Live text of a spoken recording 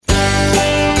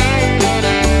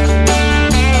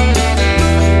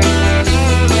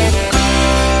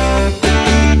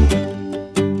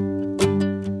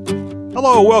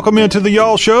So welcome into the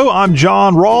Y'all Show. I'm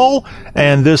John Rawl,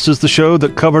 and this is the show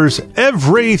that covers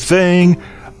everything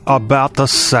about the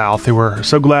South. And we're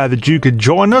so glad that you could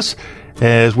join us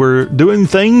as we're doing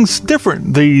things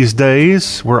different these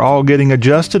days. We're all getting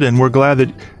adjusted, and we're glad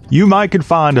that you might could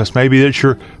find us. Maybe it's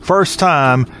your first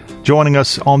time joining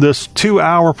us on this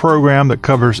 2-hour program that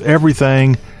covers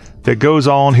everything that goes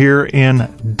on here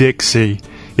in Dixie.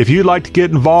 If you'd like to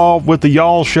get involved with the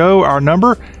Y'all Show, our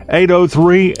number,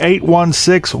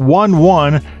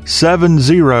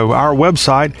 803-816-1170. Our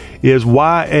website is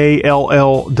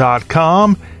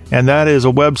yall.com, and that is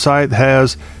a website that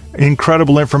has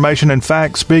incredible information. In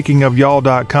fact, speaking of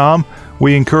y'all.com,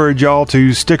 we encourage y'all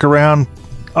to stick around,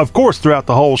 of course, throughout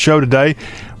the whole show today,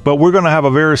 but we're going to have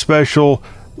a very special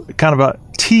kind of a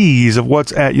tease of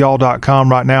what's at y'all.com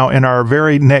right now in our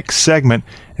very next segment,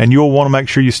 and you'll want to make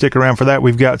sure you stick around for that.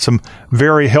 We've got some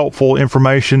very helpful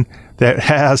information that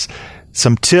has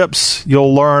some tips.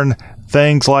 You'll learn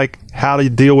things like how to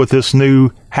deal with this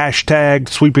new hashtag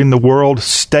sweeping the world,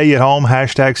 stay at home,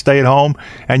 hashtag stay at home,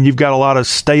 and you've got a lot of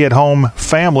stay at home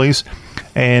families.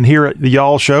 And here at the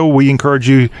Y'all Show, we encourage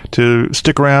you to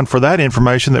stick around for that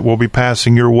information that we'll be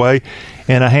passing your way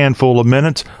in a handful of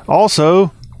minutes.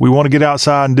 Also, we want to get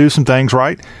outside and do some things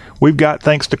right. We've got,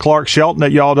 thanks to Clark Shelton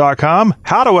at y'all.com,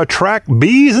 how to attract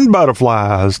bees and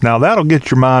butterflies. Now, that'll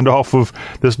get your mind off of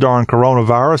this darn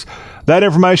coronavirus. That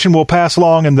information we'll pass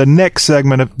along in the next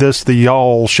segment of this, the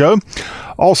Y'all Show.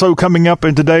 Also, coming up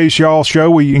in today's Y'all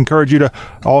Show, we encourage you to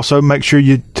also make sure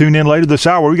you tune in later this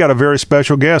hour. We got a very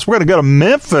special guest. We're going to go to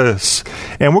Memphis,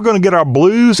 and we're going to get our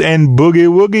blues and boogie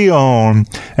woogie on.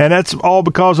 And that's all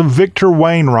because of Victor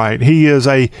Wainwright. He is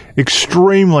a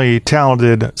extremely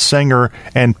talented singer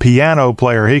and piano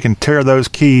player. He can tear those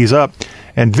keys up.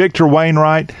 And Victor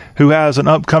Wainwright, who has an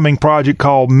upcoming project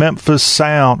called Memphis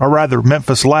Sound, or rather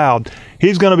Memphis Loud,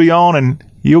 he's going to be on, and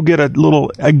you'll get a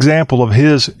little example of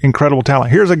his incredible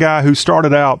talent. Here's a guy who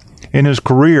started out in his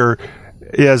career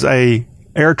as a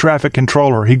air traffic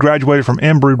controller. He graduated from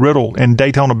Embry-Riddle in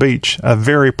Daytona Beach, a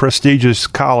very prestigious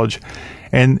college,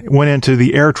 and went into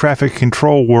the air traffic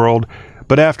control world.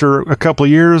 But after a couple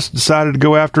of years, decided to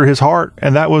go after his heart,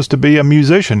 and that was to be a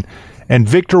musician. And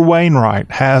Victor Wainwright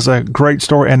has a great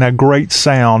story and a great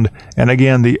sound. And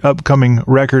again, the upcoming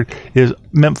record is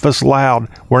Memphis Loud.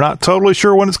 We're not totally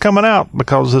sure when it's coming out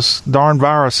because this darn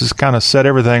virus has kind of set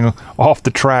everything off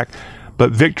the track.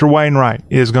 But Victor Wainwright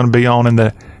is going to be on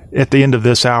at the end of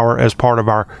this hour as part of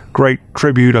our great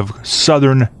tribute of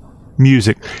Southern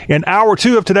music. In hour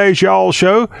 2 of today's Y'all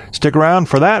Show, stick around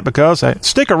for that because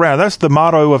stick around. That's the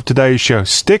motto of today's show.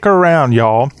 Stick around,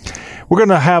 y'all. We're going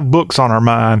to have books on our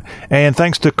mind, and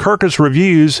thanks to Kirkus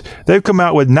Reviews, they've come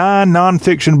out with 9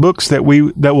 nonfiction books that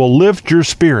will lift your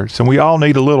spirits, and we all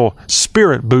need a little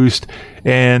spirit boost,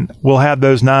 and we'll have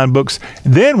those 9 books.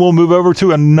 Then we'll move over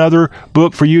to another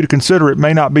book for you to consider. It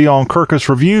may not be on Kirkus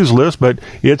Reviews list, but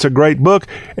it's a great book,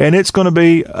 and it's going to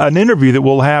be an interview that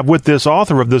we'll have with this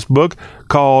author of this book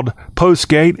called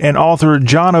Postgate, and author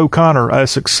John O'Connor, a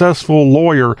successful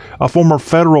lawyer, a former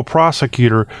federal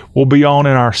prosecutor, will be on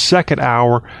in our second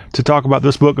hour to talk about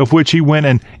this book, of which he went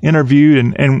and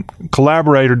interviewed and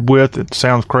collaborated with. It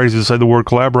sounds crazy to say the word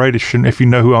collaboration if you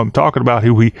know who I'm talking about,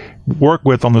 who he worked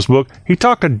with on this book. He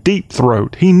talked to Deep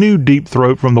Throat. He knew Deep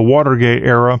Throat from the Watergate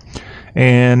era,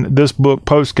 and this book,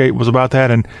 Postgate, was about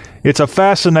that. And it's a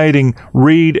fascinating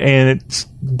read, and it's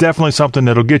definitely something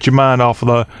that'll get your mind off of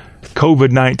the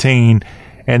COVID-19,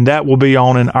 and that will be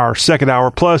on in our second hour.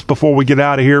 Plus, before we get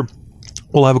out of here,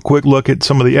 we'll have a quick look at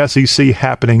some of the SEC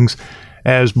happenings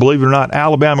as, believe it or not,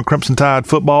 Alabama Crimson Tide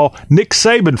football. Nick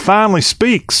Saban finally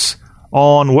speaks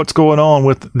on what's going on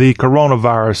with the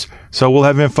coronavirus. So we'll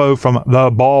have info from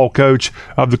the ball coach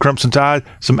of the Crimson Tide,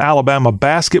 some Alabama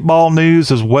basketball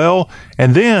news as well.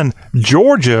 And then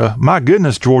Georgia, my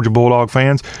goodness, Georgia Bulldog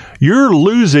fans, you're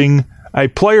losing a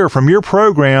player from your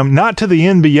program, not to the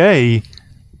NBA,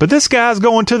 but this guy's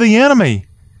going to the enemy.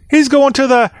 He's going to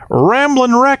the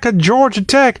Ramblin' Wreck of Georgia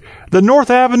Tech, the North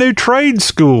Avenue Trade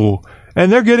School,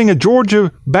 and they're getting a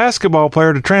Georgia basketball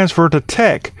player to transfer to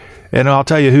Tech. And I'll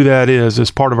tell you who that is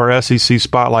as part of our SEC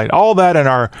Spotlight. All that in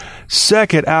our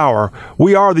second hour.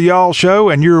 We are the Y'all Show,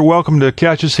 and you're welcome to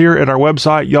catch us here at our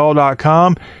website,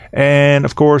 y'all.com. And,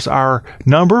 of course, our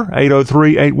number,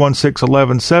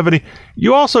 803-816-1170.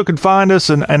 You also can find us,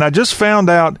 and I just found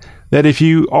out that if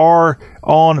you are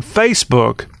on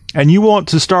Facebook and you want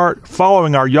to start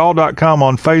following our y'all.com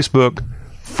on Facebook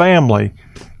family,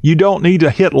 you don't need to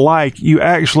hit like. You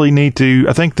actually need to,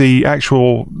 I think the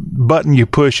actual button you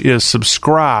push is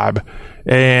subscribe.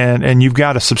 And you've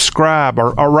got to subscribe,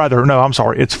 or rather, no, I'm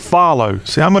sorry, it's follow.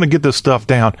 See, I'm going to get this stuff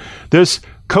down. This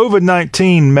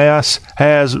COVID-19 mess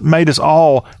has made us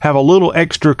all have a little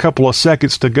extra couple of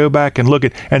seconds to go back and look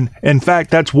at. And in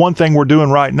fact, that's one thing we're doing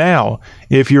right now.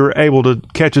 If you're able to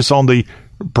catch us on the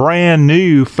brand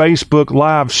new Facebook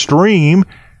live stream,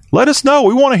 let us know.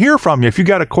 We want to hear from you. If you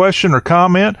got a question or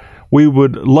comment, we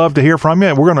would love to hear from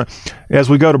you. We're going to, as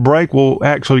we go to break, we'll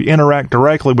actually interact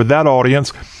directly with that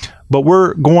audience. But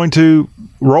we're going to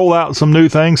roll out some new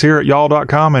things here at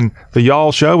y'all.com and the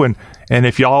Y'all Show. And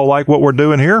if y'all like what we're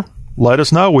doing here, let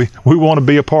us know. We want to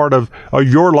be a part of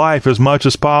your life as much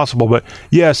as possible. But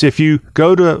yes, if you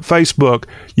go to Facebook,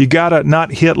 you got to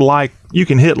not hit like. You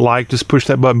can hit like, just push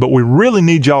that button. But we really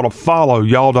need y'all to follow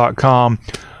y'all.com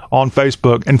on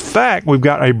Facebook. In fact, we've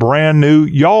got a brand new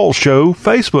Y'all Show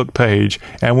Facebook page,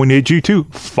 and we need you to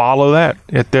follow that.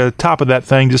 At the top of that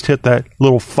thing, just hit that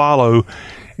little follow,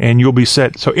 and you'll be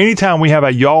set. So anytime we have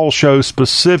a Y'all Show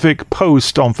specific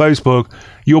post on Facebook,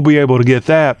 you'll be able to get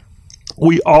that.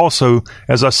 We also,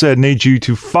 as I said, need you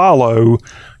to follow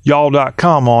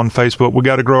y'all.com on Facebook. We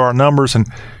got to grow our numbers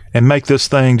and make this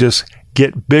thing just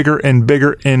get bigger and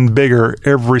bigger and bigger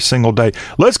every single day.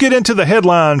 Let's get into the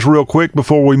headlines real quick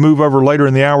before we move over later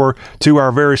in the hour to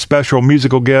our very special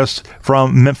musical guest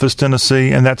from Memphis,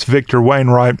 Tennessee, and that's Victor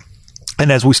Wainwright. And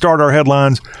as we start our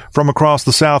headlines from across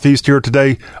the Southeast here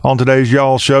today on today's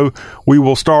Y'all Show, we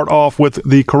will start off with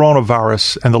the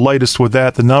coronavirus and the latest with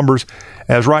that, the numbers.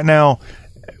 As right now,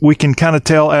 we can kind of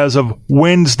tell as of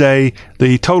Wednesday,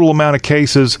 the total amount of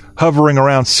cases hovering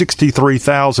around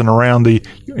 63,000 around the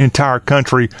entire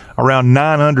country, around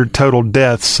 900 total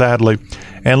deaths, sadly.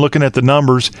 And looking at the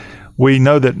numbers, we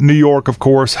know that New York, of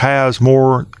course, has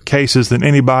more cases than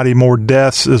anybody, more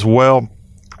deaths as well.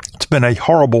 It's been a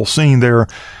horrible scene there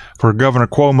for Governor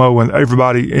Cuomo and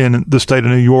everybody in the state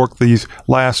of New York these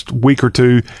last week or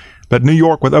two. But New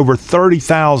York with over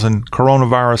 30,000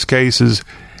 coronavirus cases.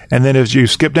 And then as you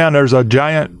skip down, there's a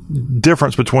giant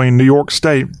difference between New York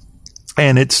State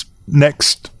and its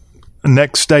next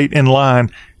state in line.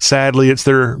 Sadly, it's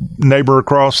their neighbor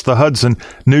across the Hudson,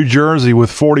 New Jersey,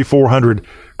 with 4,400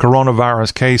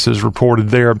 coronavirus cases reported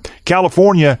there.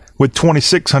 California with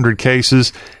 2,600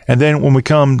 cases. And then when we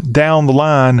come down the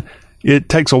line, it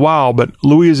takes a while, but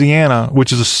Louisiana,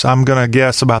 which is, I'm going to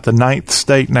guess, about the 9th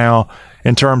state now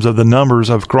in terms of the numbers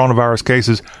of coronavirus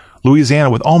cases, Louisiana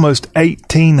with almost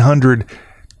 1,800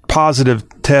 positive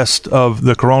tests of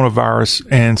the coronavirus.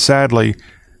 And sadly,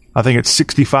 I think it's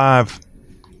 65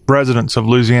 residents of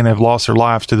Louisiana have lost their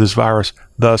lives to this virus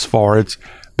thus far. It's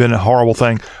been a horrible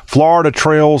thing. Florida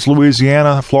trails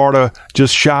Louisiana. Florida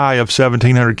just shy of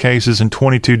 1,700 cases and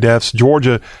 22 deaths.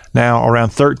 Georgia now around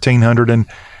 1,300. And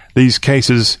these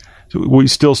cases, we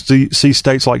still see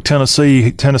states like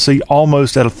Tennessee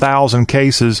almost at 1,000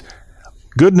 cases.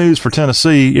 Good news for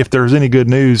Tennessee, if there's any good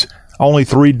news, only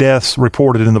 3 deaths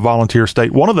reported in the volunteer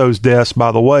state. One of those deaths,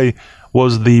 by the way,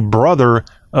 was the brother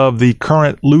of the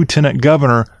current lieutenant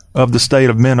governor of the state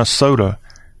of Minnesota.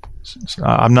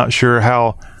 I'm not sure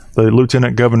how the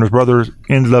lieutenant governor's brother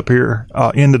ended up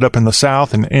in the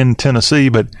South and in Tennessee,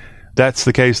 but that's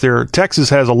the case there. Texas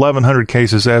has 1,100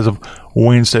 cases as of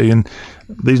Wednesday, and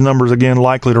these numbers, again,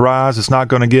 likely to rise. It's not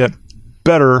going to get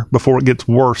better before it gets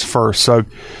worse first. So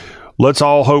let's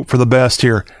all hope for the best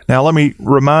here. Now, let me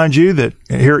remind you that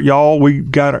here at Y'all, we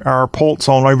got our pulse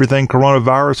on everything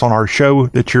coronavirus on our show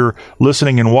that you're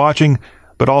listening and watching,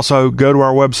 but also go to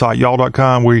our website,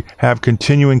 y'all.com. We have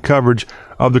continuing coverage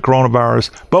of the coronavirus,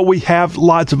 but we have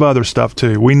lots of other stuff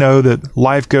too. We know that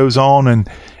life goes on,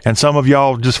 and some of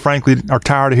y'all just frankly are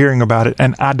tired of hearing about it,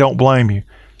 and I don't blame you.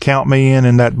 Count me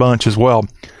in that bunch as well.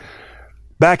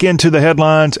 Back into the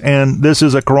headlines, and this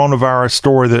is a coronavirus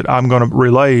story that I'm going to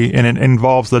relay, and it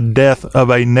involves the death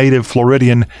of a native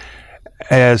Floridian,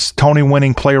 as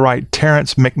Tony-winning playwright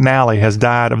Terrence McNally has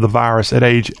died of the virus at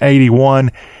age 81.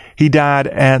 He died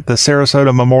at the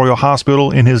Sarasota Memorial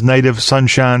Hospital in his native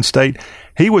Sunshine State.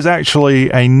 He was actually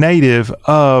a native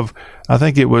of, I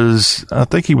think he was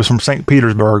from St.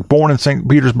 Petersburg, born in St.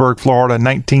 Petersburg, Florida, in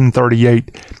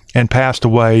 1938, and passed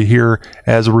away here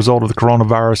as a result of the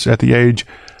coronavirus at the age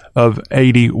of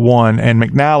 81. And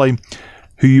McNally,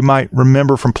 who you might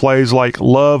remember from plays like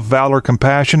Love, Valor,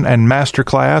 Compassion, and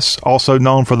Masterclass, also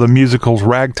known for the musicals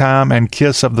Ragtime and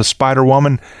Kiss of the Spider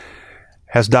Woman,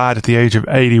 has died at the age of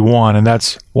 81, and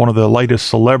that's one of the latest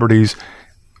celebrities.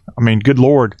 I mean, good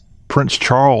Lord, Prince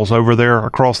Charles over there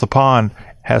across the pond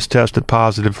has tested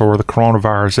positive for the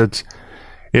coronavirus.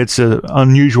 it's an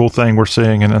unusual thing we're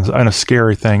seeing and a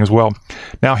scary thing as well.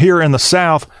 Now, here in the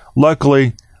South,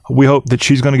 luckily, we hope that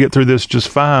she's going to get through this just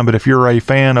fine. But if you're a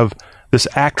fan of this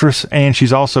actress, and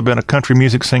she's also been a country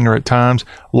music singer at times,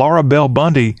 Laura Bell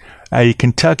Bundy, a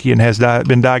Kentuckian, has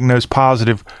been diagnosed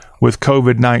positive with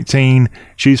COVID-19.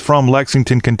 She's from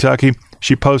Lexington, Kentucky.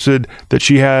 She posted that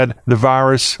she had the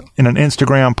virus in an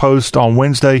Instagram post on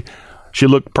Wednesday. She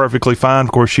looked perfectly fine.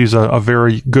 Of course, she's a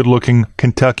very good-looking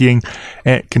Kentuckian.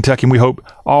 We hope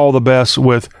all the best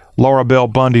with Laura Bell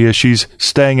Bundy as she's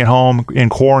staying at home in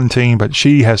quarantine, but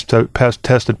she has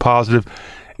tested positive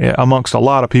amongst a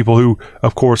lot of people who,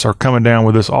 of course, are coming down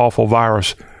with this awful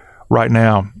virus right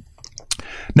now.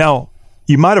 Now,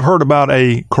 you might have heard about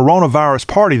a coronavirus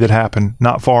party that happened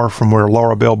not far from where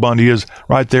Laura Bell Bundy is,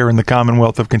 right there in the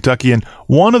Commonwealth of Kentucky, and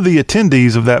one of the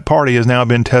attendees of that party has now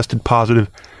been tested positive.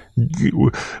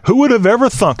 Who would have ever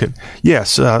thunk it?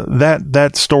 Yes,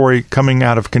 that story coming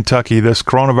out of Kentucky, this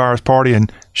coronavirus party, and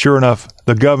sure enough,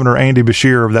 the governor, Andy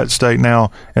Beshear of that state,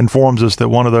 now informs us that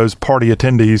one of those party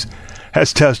attendees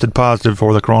has tested positive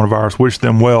for the coronavirus. Wish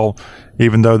them well,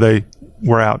 even though they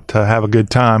were out to have a good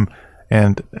time,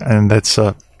 and that's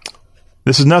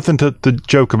this is nothing to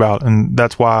joke about, and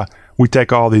that's why we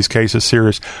take all these cases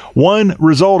serious. One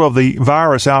result of the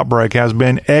virus outbreak has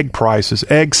been egg prices.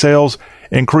 Egg sales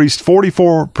increased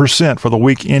 44% for the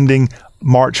week ending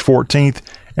March 14th,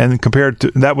 and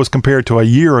that was compared to a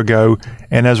year ago.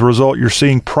 And as a result, you're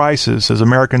seeing prices as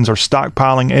Americans are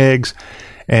stockpiling eggs.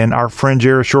 And our friend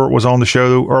Jerry Short was on the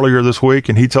show earlier this week,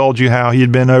 and he told you how he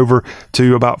had been over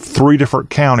to about 3 different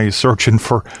counties searching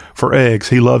for eggs.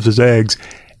 He loves his eggs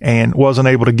and wasn't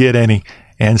able to get any.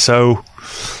 And so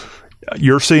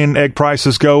you're seeing egg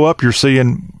prices go up.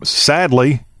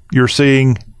 Sadly, you're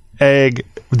seeing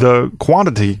the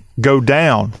quantity go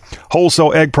down.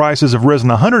 Wholesale egg prices have risen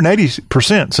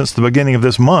 180% since the beginning of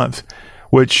this month,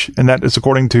 and that is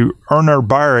according to Erner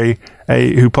Barry,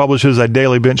 who publishes a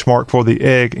daily benchmark for the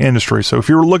egg industry. So if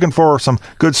you're looking for some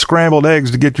good scrambled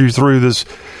eggs to get you through this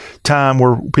time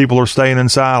where people are staying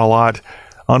inside a lot,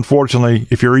 unfortunately,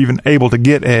 if you're even able to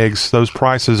get eggs, those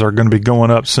prices are going to be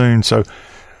going up soon. So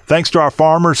thanks to our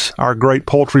farmers, our great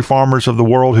poultry farmers of the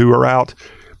world who are out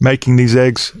making these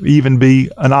eggs even be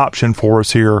an option for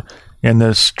us here in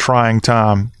this trying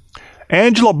time.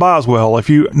 Angela Boswell, if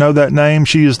you know that name,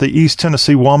 she is the East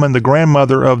Tennessee woman, the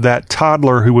grandmother of that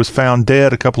toddler who was found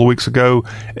dead a couple of weeks ago,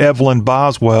 Evelyn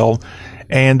Boswell.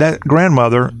 And that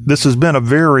grandmother, this has been a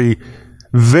very,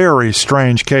 very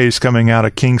strange case coming out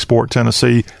of Kingsport,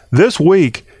 Tennessee. This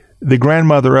week, the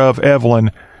grandmother of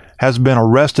Evelyn has been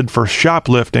arrested for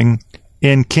shoplifting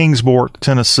in Kingsport,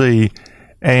 Tennessee.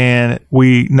 And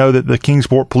we know that the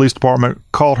Kingsport Police Department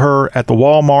caught her at the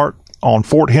Walmart on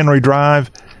Fort Henry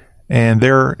Drive. And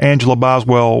there, Angela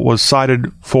Boswell was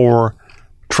cited for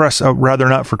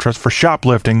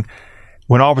shoplifting.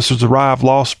 When officers arrived,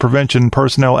 loss prevention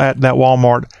personnel at that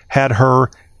Walmart had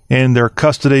her in their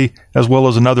custody, as well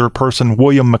as another person,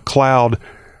 William McLeod,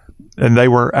 and they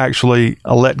were actually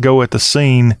let go at the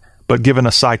scene, but given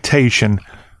a citation.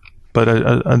 But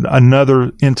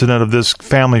another incident of this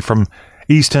family from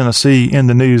East Tennessee in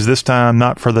the news, this time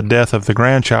not for the death of the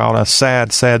grandchild, a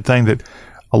sad, sad thing that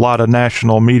a lot of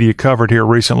national media covered here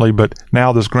recently, but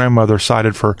now this grandmother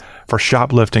cited for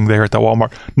shoplifting there at the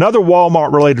Walmart. Another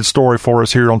Walmart-related story for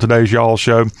us here on today's Y'all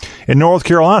Show. In North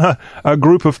Carolina, a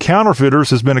group of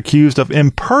counterfeiters has been accused of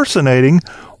impersonating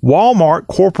Walmart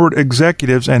corporate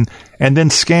executives and then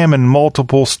scamming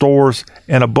multiple stores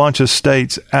in a bunch of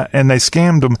states, and they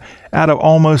scammed them out of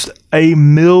almost $1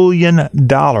 million,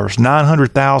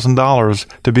 $900,000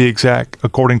 to be exact,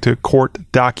 according to court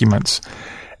documents.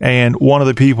 And one of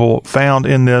the people found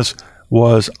in this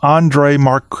was Andre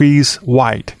Marquise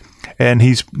White, and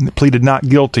he's pleaded not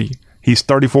guilty. He's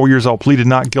 34 years old, pleaded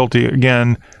not guilty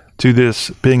again to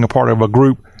this being a part of a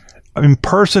group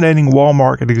impersonating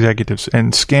Walmart executives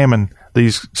and scamming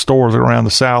these stores around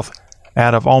the South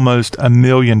out of almost $1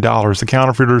 million. The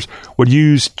counterfeiters would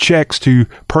use checks to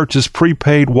purchase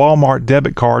prepaid Walmart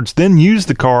debit cards, then use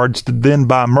the cards to then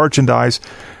buy merchandise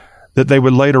that they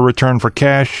would later return for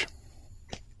cash.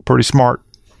 Pretty smart,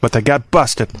 but they got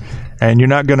busted, and you're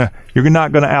not gonna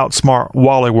outsmart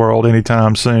Wally World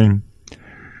anytime soon.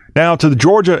 Now to the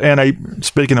Georgia, and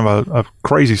speaking of a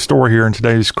crazy story here in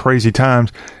today's crazy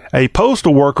times, a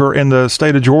postal worker in the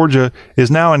state of Georgia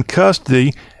is now in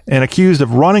custody and accused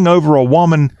of running over a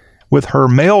woman with her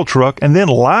mail truck and then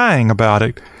lying about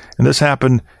it. And this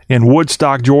happened in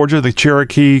Woodstock, Georgia. The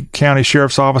Cherokee County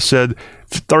Sheriff's Office said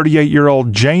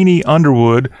 38-year-old Janie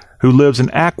Underwood, who lives in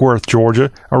Ackworth, Georgia,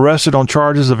 arrested on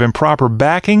charges of improper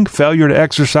backing, failure to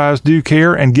exercise due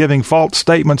care, and giving false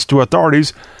statements to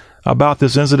authorities about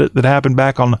this incident that happened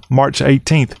back on March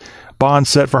 18th. Bond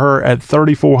set for her at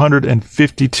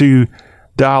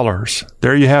 $3,452.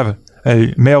 There you have it.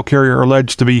 A mail carrier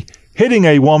alleged to be hitting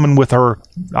a woman with her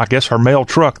mail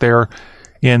truck there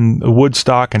in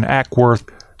Woodstock and Ackworth,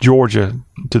 Georgia,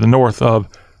 to the north of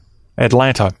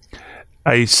Atlanta.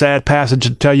 A sad passage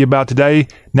to tell you about today.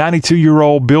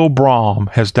 92-year-old Bill Braum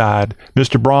has died.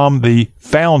 Mr. Braum, the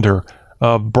founder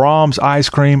of Braum's Ice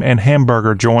Cream and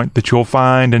Hamburger Joint that you'll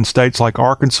find in states like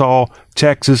Arkansas,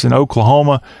 Texas, and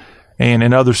Oklahoma, and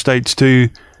in other states too.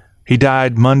 He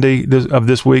died Monday of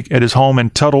this week at his home in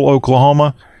Tuttle,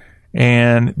 Oklahoma,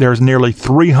 and there's nearly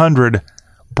 300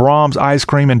 Braum's ice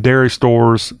cream and dairy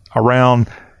stores around.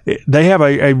 They have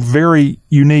a very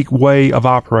unique way of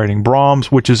operating.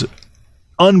 Braum's, which is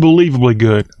unbelievably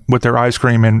good with their ice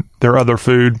cream and their other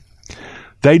food.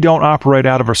 They don't operate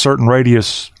out of a certain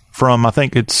radius from, I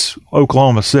think it's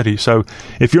Oklahoma City. So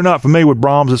if you're not familiar with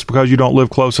Braum's, it's because you don't live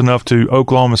close enough to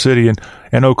Oklahoma City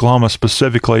and Oklahoma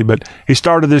specifically. But he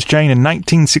started this chain in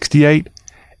 1968,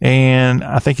 and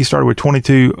I think he started with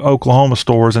 22 Oklahoma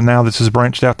stores, and now this has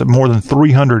branched out to more than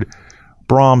 300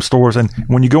 Braum's stores. And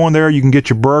when you go in there, you can get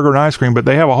your burger and ice cream, but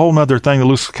they have a whole other thing that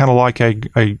looks kind of like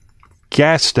a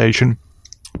gas station,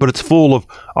 but it's full of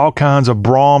all kinds of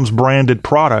Braum's branded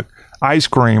product, ice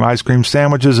cream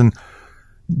sandwiches, and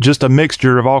just a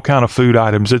mixture of all kind of food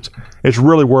items. It's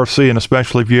really worth seeing,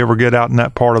 especially if you ever get out in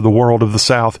that part of the world of the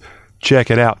South.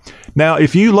 Check it out. Now,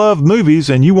 if you love movies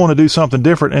and you want to do something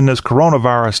different in this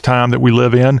coronavirus time that we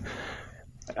live in,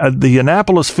 the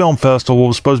Annapolis Film Festival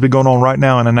is supposed to be going on right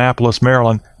now in Annapolis,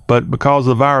 Maryland, but because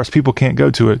of the virus, people can't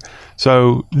go to it.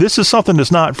 So this is something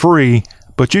that's not free,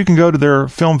 but you can go to their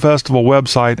film festival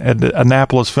website at the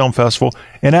Annapolis Film Festival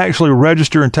and actually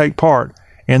register and take part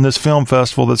in this film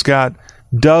festival that's got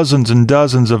dozens and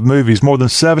dozens of movies. More than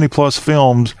 70 plus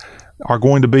films are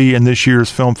going to be in this year's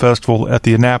film festival at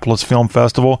the Annapolis Film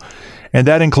Festival. And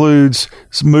that includes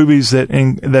some movies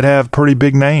that have pretty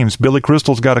big names. Billy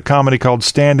Crystal's got a comedy called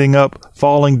Standing Up,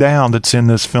 Falling Down that's in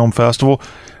this film festival.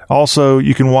 Also,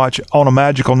 you can watch On a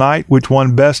Magical Night, which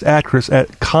won Best Actress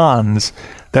at Cannes.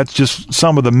 That's just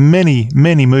some of the many,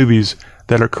 many movies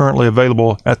that are currently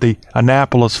available at the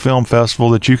Annapolis Film Festival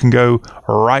that you can go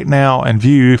right now and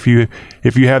view if you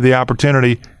have the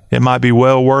opportunity. It might be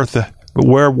well worth it.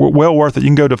 Well worth it. You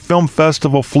can go to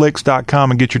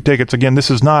filmfestivalflix.com and get your tickets. Again, this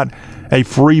is not a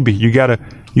freebie. You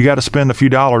gotta spend a few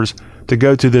dollars to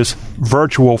go to this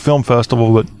virtual film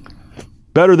festival, but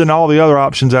better than all the other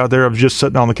options out there of just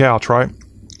sitting on the couch, right?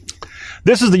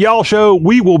 This is the Y'all Show.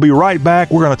 We will be right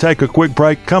back. We're going to take a quick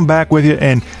break, come back with you,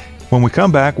 and when we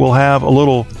come back, we'll have a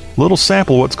little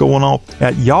sample of what's going on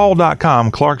at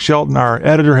y'all.com. Clark Shelton, our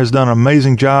editor, has done an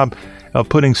amazing job of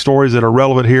putting stories that are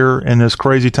relevant here in this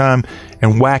crazy time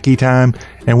and wacky time.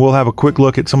 And we'll have a quick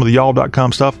look at some of the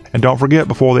y'all.com stuff. And don't forget,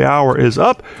 before the hour is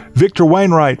up, Victor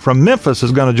Wainwright from Memphis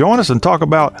is going to join us and talk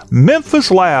about Memphis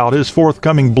Loud, his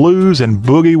forthcoming blues and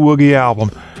boogie woogie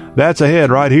album. That's ahead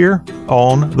right here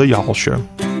on The Y'all Show.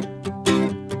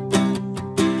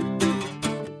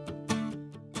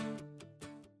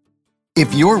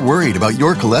 If you're worried about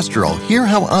your cholesterol, hear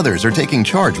how others are taking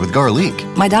charge with Garlic.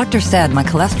 My doctor said my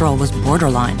cholesterol was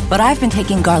borderline, but I've been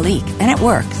taking Garlic, and it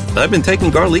works. I've been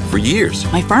taking Garlic for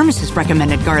years. My pharmacist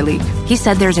recommended Garlic. He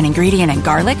said there's an ingredient in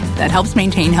garlic that helps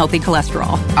maintain healthy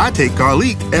cholesterol. I take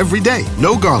Garlic every day.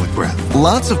 No garlic breath.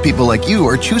 Lots of people like you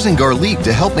are choosing Garlic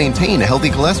to help maintain a healthy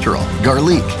cholesterol.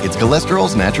 Garlic, it's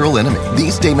cholesterol's natural enemy.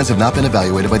 These statements have not been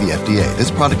evaluated by the FDA. This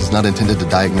product is not intended to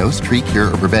diagnose, treat,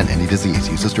 cure, or prevent any disease.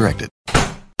 Use as directed.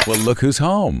 Well, look who's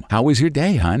home. How was your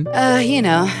day, hon?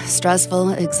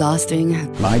 Stressful,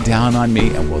 exhausting. Lie down on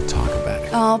me and we'll talk about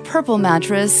it. Oh, Purple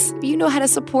Mattress. You know how to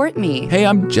support me. Hey,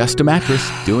 I'm just a mattress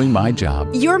doing my job.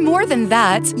 You're more than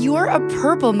that. You're a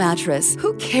Purple Mattress.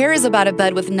 Who cares about a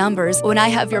bed with numbers when I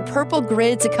have your Purple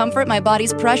Grid to comfort my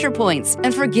body's pressure points?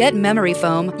 And forget memory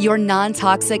foam. Your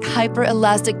non-toxic,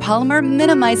 hyper-elastic polymer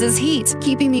minimizes heat,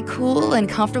 keeping me cool and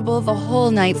comfortable the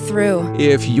whole night through.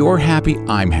 If you're happy,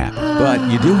 I'm happy. But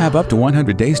you do have up to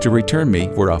 100 days to return me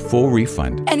for a full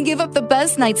refund. And give up the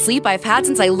best night's sleep I've had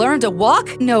since I learned to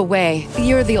walk? No way.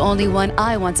 You're the only one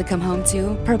I want to come home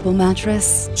to. Purple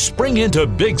Mattress. Spring into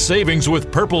big savings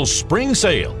with Purple's spring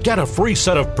sale. Get a free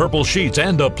set of Purple sheets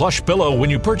and a plush pillow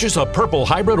when you purchase a Purple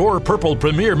Hybrid or Purple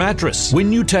Premier mattress.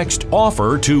 When you text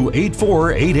OFFER to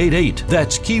 84888.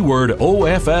 That's keyword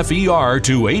OFFER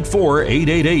to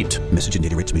 84888. Message and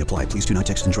data rates may apply. Please do not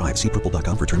text and drive. See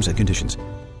purple.com for terms and conditions.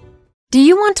 Do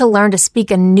you want to learn to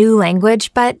speak a new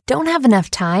language but don't have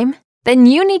enough time? Then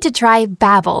you need to try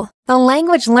Babbel, the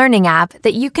language learning app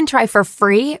that you can try for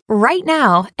free right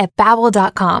now at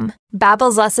Babbel.com.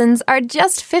 Babbel's lessons are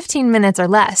just 15 minutes or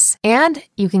less, and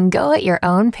you can go at your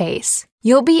own pace.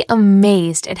 You'll be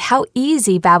amazed at how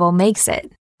easy Babbel makes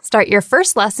it. Start your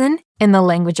first lesson in the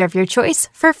language of your choice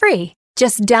for free.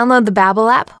 Just download the Babbel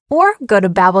app or go to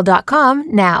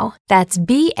Babbel.com now. That's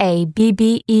Babbel.com.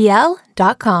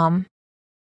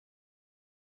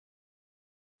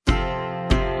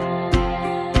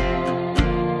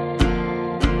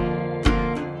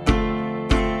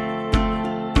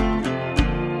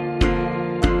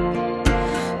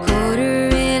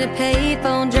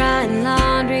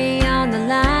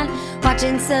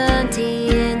 Watching sun tea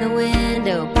in the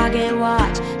window, pocket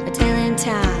watch, a tailing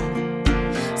time.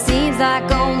 Seems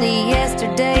like only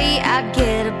yesterday I'd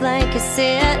get a blank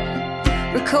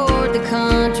cassette, record the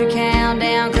country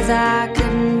countdown, cause I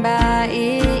couldn't buy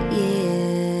it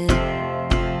yet.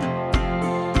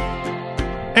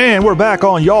 And we're back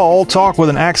on Y'all Talk with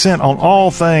an accent on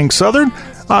all things Southern.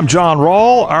 I'm John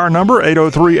Rawl. Our number,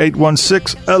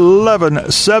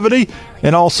 803-816-1170.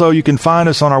 And also, you can find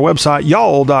us on our website,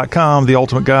 y'all.com, the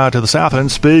ultimate guide to the South.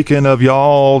 And speaking of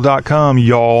y'all.com,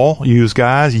 y'all, use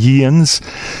guys, yins,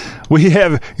 we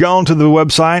have gone to the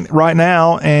website right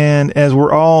now, and as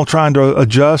we're all trying to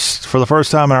adjust for the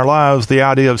first time in our lives, the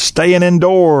idea of staying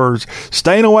indoors,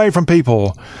 staying away from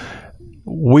people,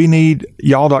 we need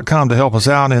y'all.com to help us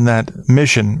out in that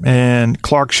mission. And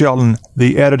Clark Shelton,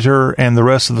 the editor, and the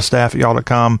rest of the staff at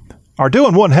y'all.com are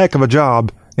doing one heck of a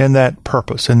job in that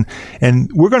purpose. And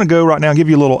we're going to go right now and give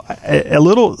you a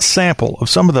little sample of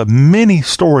some of the many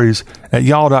stories at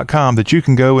y'all.com that you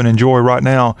can go and enjoy right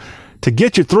now to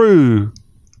get you through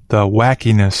the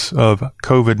wackiness of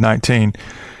COVID-19.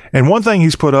 And one thing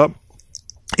he's put up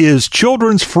is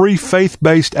children's free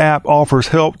faith-based app offers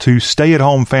help to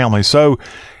stay-at-home families. So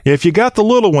if you got the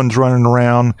little ones running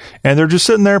around and they're just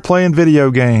sitting there playing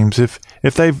video games, if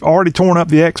they've already torn up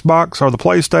the Xbox or the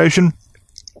PlayStation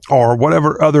or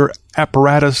whatever other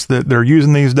apparatus that they're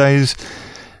using these days,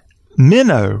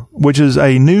 Minnow, which is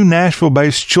a new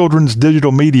Nashville-based children's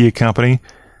digital media company,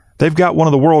 they've got one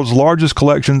of the world's largest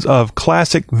collections of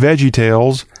classic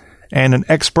VeggieTales and an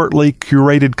expertly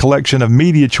curated collection of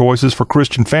media choices for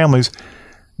Christian families.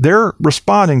 They're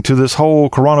responding to this whole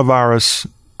coronavirus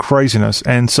craziness,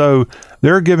 and so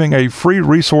they're giving a free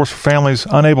resource for families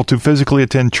unable to physically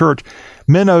attend church.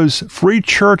 Minnow's free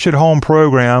church at home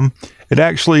program, it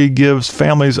actually gives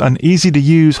families an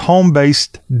easy-to-use,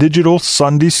 home-based digital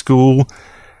Sunday school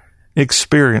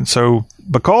experience. So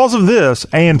because of this,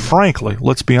 and frankly,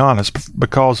 let's be honest,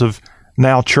 because of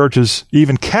now churches,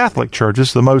 even Catholic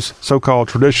churches, the most so-called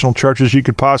traditional churches you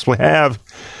could possibly have,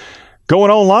 going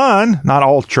online. Not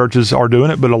all churches are doing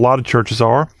it, but a lot of churches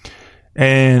are.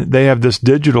 And they have this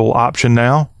digital option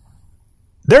now.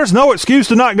 There's no excuse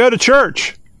to not go to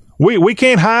church. We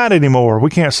can't hide anymore.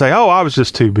 We can't say, oh, I was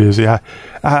just too busy.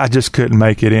 I just couldn't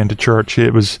make it into church.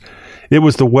 It was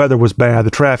the weather was bad.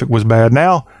 The traffic was bad.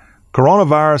 Now,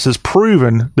 coronavirus has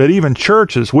proven that even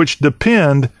churches, which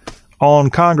depend on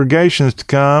congregations to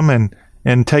come and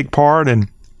take part and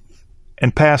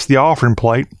pass the offering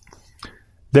plate,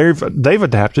 they've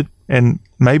adapted, and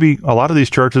maybe a lot of these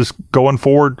churches going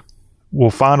forward will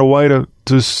find a way to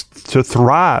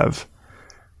thrive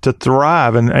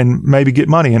and maybe get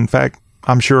money. In fact,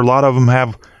 I'm sure a lot of them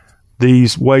have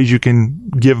these ways you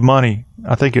can give money.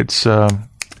 I think it's I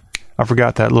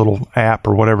forgot that little app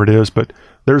or whatever it is, but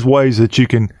there's ways that you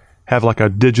can have like a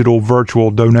digital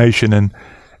virtual donation, and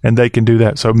they can do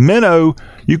that. So Minnow,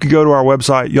 you can go to our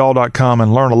website, y'all.com,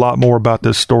 and learn a lot more about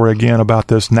this story, again, about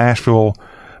this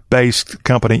Nashville-based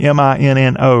company,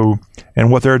 Minno,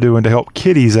 and what they're doing to help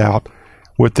kiddies out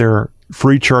with their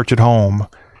free church at home.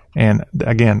 And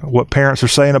again, what parents are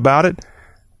saying about it.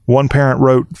 One parent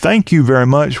wrote, "Thank you very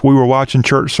much. We were watching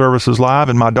church services live,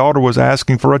 and my daughter was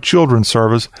asking for a children's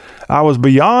service. I was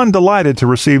beyond delighted to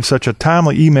receive such a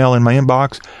timely email in my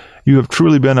inbox. You have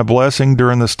truly been a blessing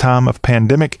during this time of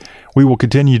pandemic. We will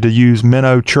continue to use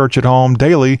Minnow Church at Home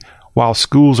daily while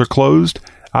schools are closed.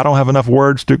 I don't have enough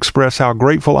words to express how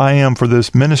grateful I am for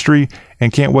this ministry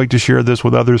and can't wait to share this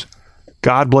with others.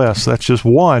 God bless." That's just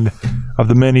one of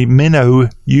the many Minnow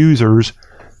users.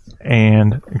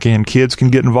 And again, kids can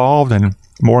get involved, and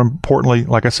more importantly,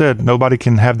 like I said, nobody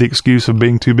can have the excuse of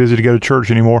being too busy to go to church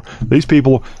anymore. These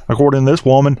people, according to this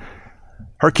woman,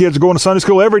 her kids are going to Sunday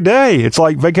school every day. It's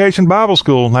like Vacation Bible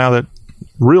School now that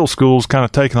real school's kind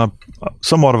of taken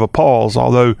somewhat of a pause,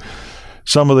 although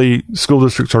some of the school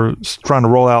districts are trying to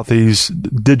roll out these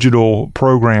digital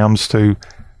programs to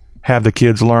have the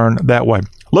kids learn that way.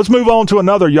 Let's move on to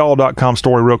another y'all.com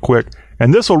story real quick,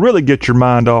 and this will really get your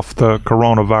mind off the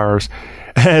coronavirus.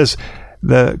 As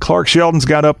the Clark Sheldon's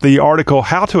got up the article,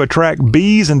 How to Attract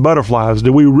Bees and Butterflies.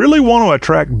 Do we really want to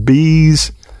attract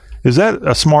bees? Is that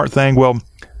a smart thing? Well,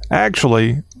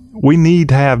 actually, we need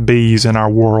to have bees in our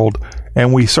world,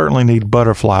 and we certainly need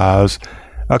butterflies.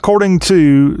 According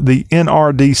to the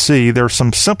NRDC, there are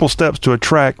some simple steps to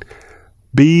attract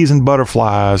bees and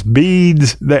butterflies.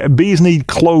 Bees need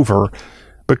clover,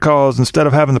 because instead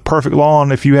of having the perfect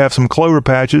lawn, if you have some clover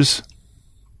patches,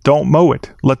 don't mow it.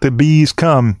 Let the bees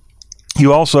come.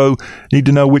 You also need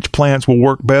to know which plants will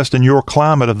work best in your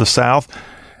climate of the South,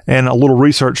 and a little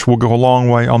research will go a long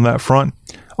way on that front.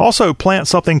 Also, plant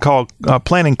something called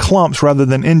planting clumps rather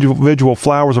than individual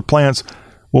flowers or plants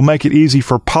will make it easy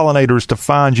for pollinators to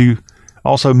find you.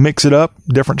 Also, mix it up,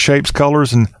 different shapes,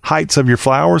 colors, and heights of your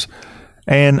flowers.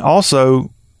 And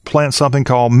also, plant something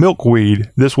called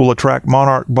milkweed. This will attract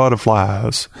monarch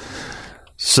butterflies.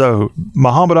 So,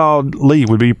 Muhammad Ali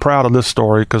would be proud of this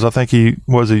story, because I think he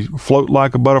float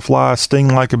like a butterfly, sting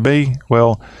like a bee.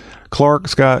 Well,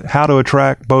 Clark's got how to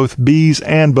attract both bees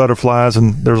and butterflies,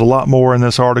 and there's a lot more in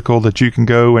this article that you can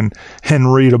go and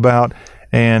read about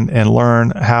and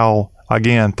learn how,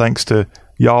 again, thanks to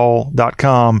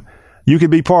y'all.com, you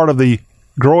can be part of the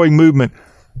growing movement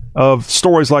of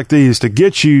stories like these to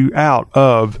get you out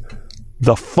of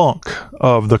the funk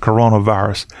of the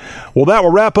coronavirus. Well, that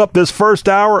will wrap up this first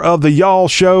hour of the Y'all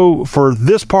Show. For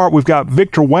this part, we've got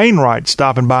Victor Wainwright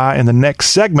stopping by in the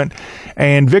next segment.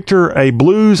 And Victor, a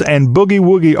blues and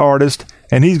boogie-woogie artist,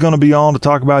 and he's going to be on to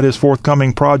talk about his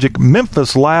forthcoming project,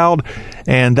 Memphis Loud,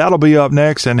 and that'll be up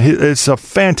next. And it's a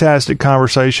fantastic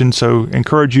conversation, so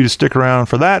encourage you to stick around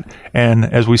for that. And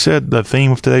as we said, the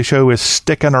theme of today's show is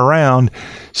sticking around.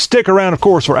 Stick around, of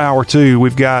course, for hour two.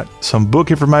 We've got some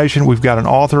book information. We've got an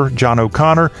author, John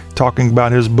O'Connor, talking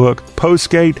about his book,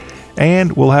 Postgate.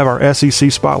 And we'll have our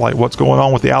SEC Spotlight. What's going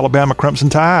on with the Alabama Crimson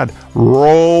Tide?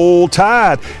 Roll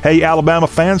Tide. Hey, Alabama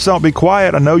fans, don't be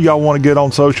quiet. I know y'all want to get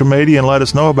on social media and let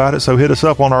us know about it, so hit us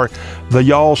up on the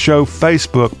Y'all Show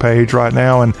Facebook page right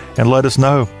now and let us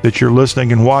know that you're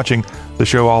listening and watching the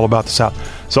show all about the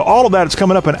South. So all of that is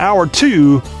coming up in hour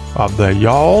two of the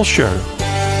Y'all Show.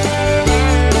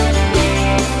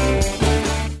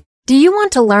 Do you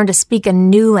want to learn to speak a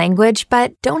new language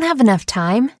but don't have enough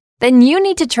time? Then you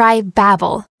need to try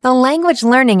Babbel, the language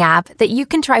learning app that you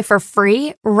can try for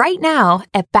free right now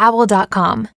at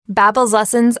Babbel.com. Babbel's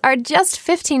lessons are just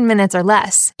 15 minutes or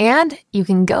less, and you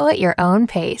can go at your own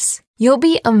pace. You'll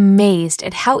be amazed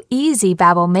at how easy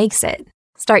Babbel makes it.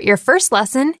 Start your first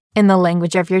lesson in the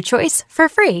language of your choice for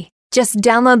free. Just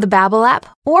download the Babbel app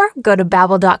or go to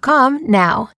Babbel.com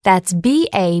now. That's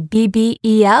Babbel.com.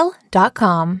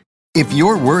 If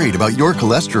you're worried about your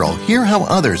cholesterol, hear how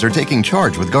others are taking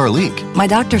charge with Garlic. My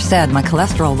doctor said my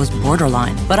cholesterol was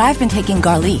borderline, but I've been taking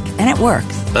Garlic, and it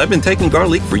works. I've been taking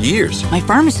Garlic for years. My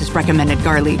pharmacist recommended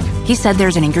Garlic. He said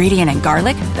there's an ingredient in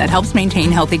garlic that helps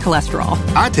maintain healthy cholesterol.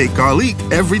 I take Garlic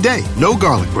every day. No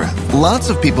garlic breath. Lots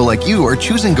of people like you are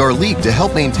choosing Garlic to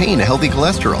help maintain a healthy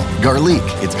cholesterol. Garlic,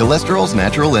 it's cholesterol's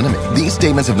natural enemy. These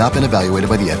statements have not been evaluated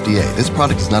by the FDA. This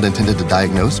product is not intended to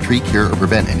diagnose, treat, cure, or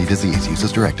prevent any disease. Use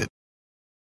as directed.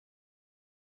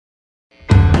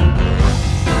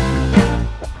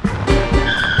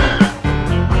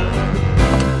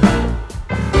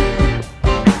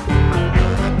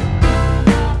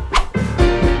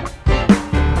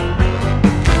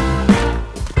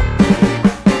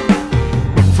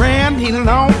 He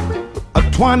loaned a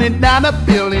 $20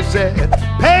 bill. He said,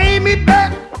 pay me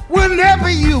back whenever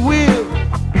you will.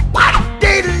 A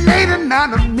day later,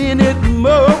 not a minute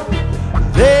more,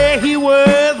 there he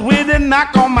was with a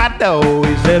knock on my door.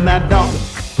 He said, now don't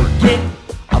forget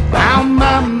about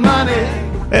my money.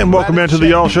 And welcome into the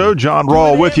Y'all Show. John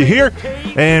Rawl with you here.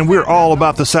 And we're all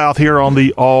about the South here on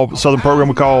the All Southern program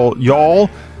we call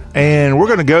Y'all. And we're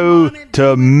going to go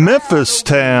to Memphis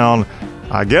Town.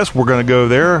 I guess we're going to go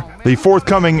there. The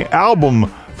forthcoming album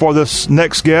for this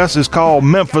next guest is called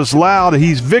Memphis Loud.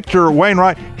 He's Victor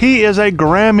Wainwright. He is a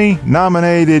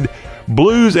Grammy-nominated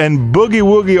blues and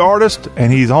boogie-woogie artist,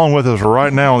 and he's on with us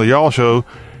right now on the Y'all Show.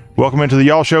 Welcome into the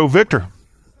Y'all Show, Victor.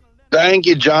 Thank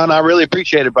you, John. I really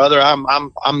appreciate it, brother.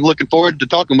 I'm looking forward to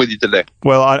talking with you today.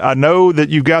 Well, I know that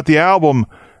you've got the album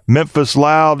Memphis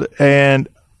Loud, and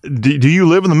do you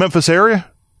live in the Memphis area?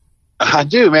 I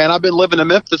do, man. I've been living in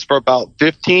Memphis for about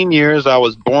 15 years. I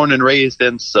was born and raised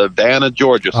in Savannah,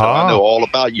 Georgia, so I know all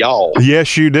about y'all.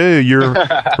 Yes, you do. You're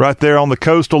right there on the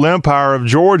coastal empire of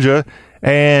Georgia,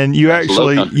 and you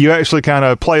actually kind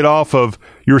of played off of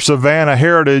your Savannah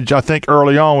heritage, I think,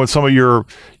 early on with some of your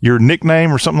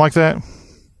nickname or something like that.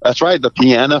 That's right, the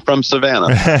piano from Savannah.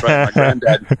 That's right.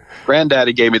 My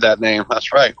granddaddy gave me that name.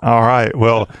 That's right. All right.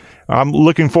 Well, I'm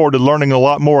looking forward to learning a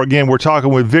lot more. Again, we're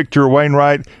talking with Victor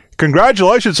Wainwright.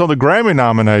 Congratulations on the Grammy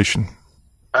nomination.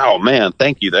 Oh, man,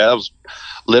 thank you. That was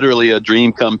literally a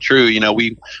dream come true. You know,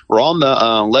 we were on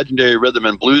the legendary Rhythm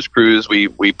and Blues cruise.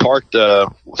 We parked as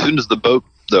soon as the boat,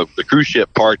 the cruise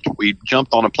ship parked, we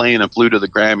jumped on a plane and flew to the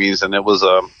Grammys, and it was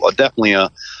definitely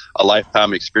a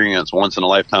lifetime experience, once in a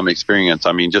lifetime experience.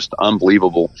 I mean, just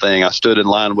unbelievable thing. I stood in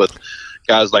line with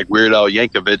guys like Weird Al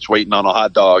Yankovic waiting on a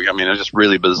hot dog. I mean, it was just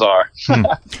really bizarre.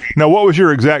 Now, what was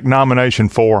your exact nomination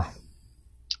for?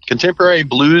 Contemporary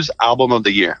Blues Album of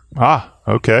the Year. Ah,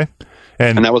 okay.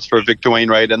 And that was for Victor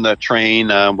Wainwright and the Train,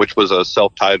 which was a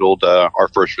self-titled, our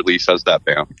first release as that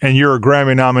band. And you're a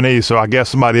Grammy nominee, so I guess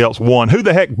somebody else won. Who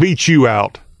the heck beat you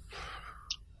out?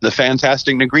 The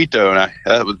Fantastic Negrito, and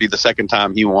that would be the second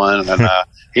time he won. And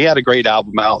he had a great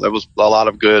album out. There was a lot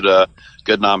of good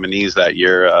nominees that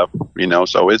year,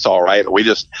 so it's all right.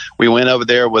 We went over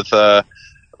there with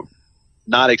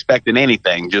not expecting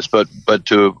anything, just but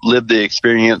to live the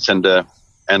experience and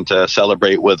to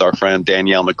celebrate with our friend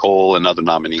Danielle Nicole and other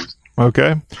nominees.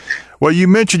 Okay. Well, you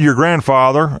mentioned your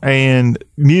grandfather, and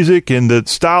music and the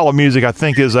style of music, I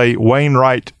think, is a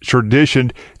Wainwright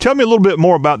tradition. Tell me a little bit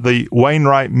more about the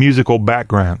Wainwright musical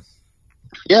background.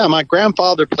 Yeah, my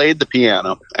grandfather played the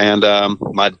piano, and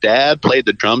my dad played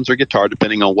the drums or guitar,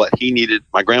 depending on what he needed.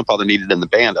 My grandfather needed in the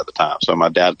band at the time, so my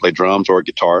dad played drums or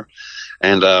guitar,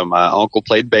 and my uncle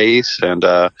played bass, and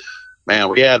man,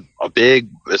 we had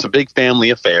it's a big family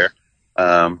affair.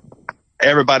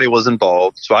 Everybody was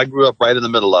involved. So I grew up right in the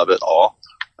middle of it all.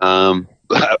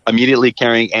 Immediately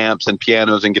carrying amps and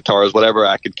pianos and guitars, whatever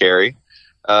I could carry.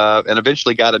 And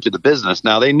eventually got into the business.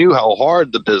 Now they knew how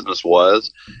hard the business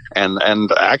was. And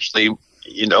actually,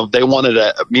 they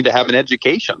wanted me to have an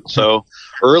education. So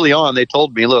early on, they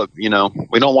told me, look, we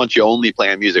don't want you only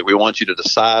playing music. We want you to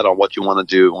decide on what you want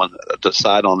to do,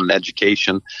 decide on an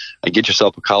education and get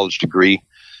yourself a college degree.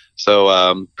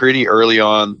 So pretty early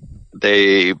on,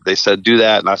 they said, do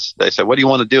that. And they said, what do you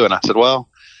want to do? And I said, well,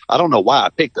 I don't know why I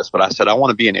picked this, but I said, I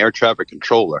want to be an air traffic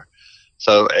controller.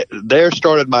 So there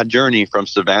started my journey from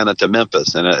Savannah to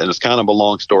Memphis. And it's kind of a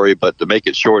long story, but to make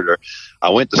it shorter, I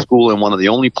went to school in one of the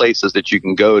only places that you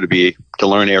can go to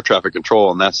learn air traffic control.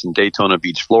 And that's in Daytona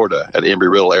Beach, Florida at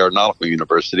Embry-Riddle Aeronautical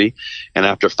University. And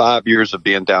after 5 years of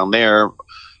being down there,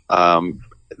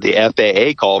 the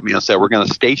FAA called me and said, we're going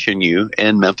to station you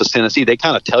in Memphis, Tennessee. They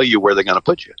kind of tell you where they're going to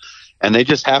put you. And they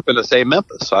just happened to say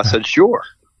Memphis. So I said, sure,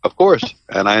 of course.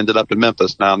 And I ended up in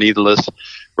Memphis. Now, needless,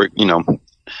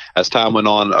 as time went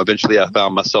on, eventually I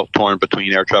found myself torn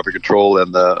between air traffic control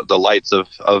and the lights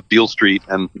of Beale Street.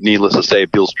 And needless to say,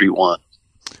 Beale Street won.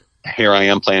 Here I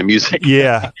am playing music.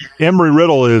 Yeah.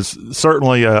 Embry-Riddle is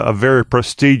certainly a very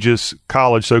prestigious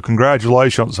college. So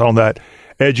congratulations on that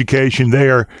education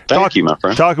there. Thank you, my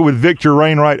friend. Talking with Victor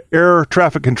Wainwright, air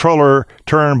traffic controller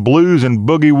turned blues and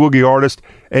boogie woogie artist.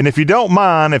 And if you don't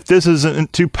mind, if this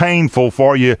isn't too painful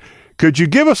for you, could you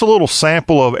give us a little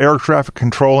sample of air traffic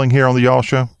controlling here on the Y'all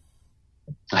Show?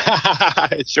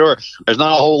 Sure. There's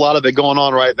not a whole lot of it going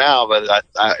on right now, but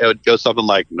it would go something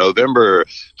like November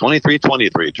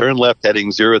 2323, turn left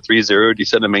heading 030,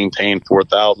 descend and maintain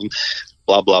 4,000.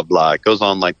 Blah, blah, blah. It goes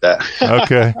on like that.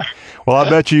 Okay. Well, I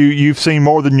bet you've seen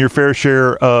more than your fair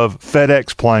share of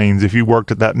FedEx planes if you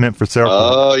worked at that Memphis airport.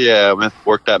 Oh, yeah. I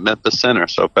worked at Memphis Center,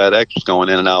 so FedEx was going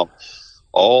in and out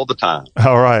all the time.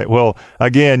 All right. Well,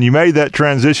 again, you made that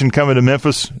transition coming to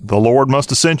Memphis. The Lord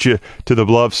must have sent you to the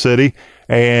beloved city.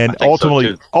 And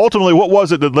ultimately, what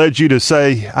was it that led you to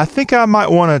say, I think I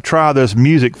might want to try this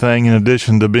music thing in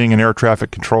addition to being an air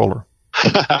traffic controller?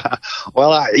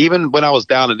 Well, even when I was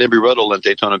down at Embry-Riddle in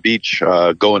Daytona Beach,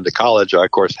 going to college, I,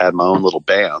 of course, had my own little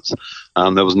bands.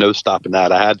 There was no stopping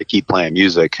that. I had to keep playing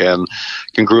music. And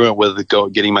congruent with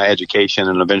getting my education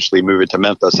and eventually moving to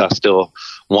Memphis, I still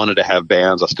wanted to have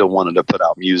bands. I still wanted to put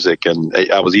out music. And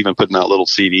I was even putting out little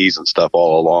CDs and stuff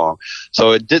all along.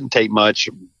 So it didn't take much.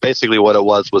 Basically, what it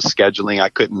was scheduling. I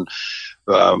couldn't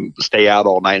stay out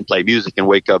all night and play music and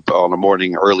wake up on a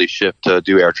morning early shift to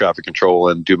do air traffic control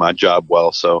and do my job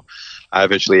well. So I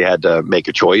eventually had to make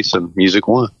a choice, and music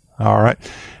won. All right.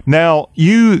 Now,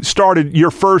 you started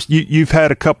your first, you've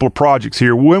had a couple of projects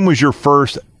here. When was your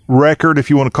first record, if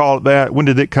you want to call it that? When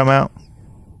did it come out?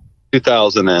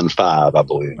 2005, I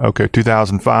believe. Okay,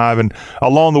 2005. And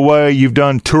along the way, you've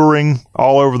done touring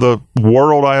all over the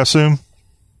world, I assume?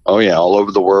 Oh, yeah, all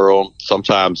over the world.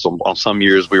 Sometimes on some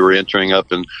years we were entering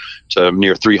up into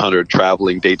near 300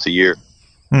 traveling dates a year.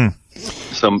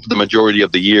 So the majority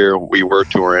of the year we were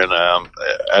touring.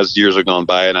 As years have gone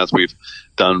by and as we've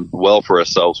done well for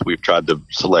ourselves, we've tried to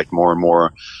select more and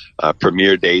more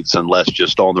premiere dates and less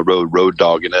just on the road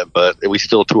dogging it. But we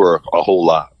still tour a whole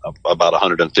lot, about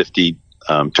 150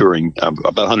 touring,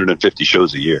 about 150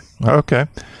 shows a year. Okay.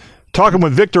 Talking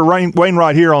with Victor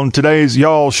Wainwright here on today's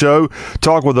Y'all Show,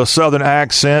 talk with a Southern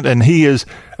accent, and he is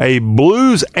a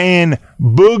blues and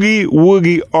boogie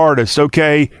woogie artist.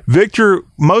 Okay, Victor,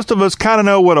 most of us kind of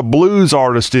know what a blues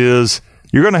artist is.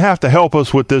 You're going to have to help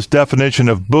us with this definition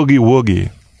of boogie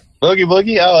woogie. Boogie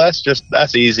woogie? Oh,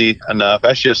 that's easy enough.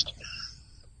 That's just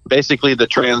basically the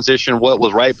transition, what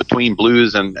was right between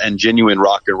blues and genuine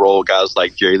rock and roll. Guys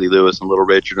like Jerry Lee Lewis and Little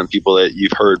Richard and people that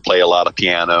you've heard play a lot of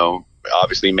piano,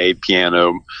 obviously made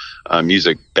piano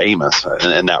music famous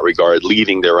in that regard,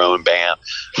 leading their own band.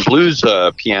 Blues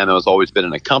piano has always been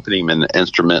an accompaniment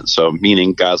instrument, so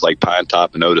meaning guys like Pine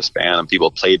Top and Otis Spann and people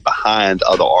played behind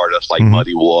other artists like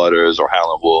Muddy Waters or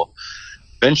Howlin' Wolf.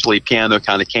 Eventually, piano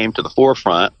kind of came to the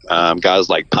forefront. Guys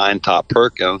like Pine Top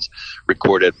Perkins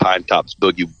recorded Pine Top's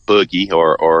Boogie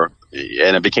Boogie,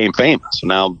 and it became famous. So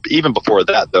now, even before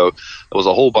that, though, there was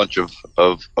a whole bunch of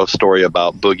story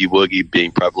about boogie woogie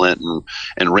being prevalent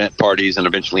in rent parties and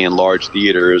eventually in large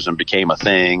theaters and became a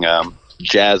thing.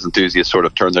 Jazz enthusiasts sort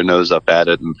of turned their nose up at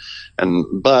it,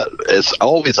 but it's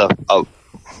always a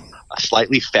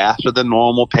slightly faster than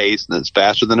normal pace, and it's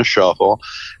faster than a shuffle.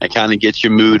 It kind of gets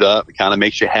your mood up. It kind of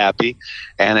makes you happy,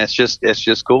 and it's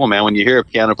just cool, man. When you hear a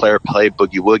piano player play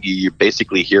boogie woogie, you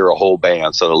basically hear a whole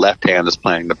band. So the left hand is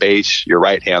playing the bass, your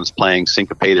right hand's playing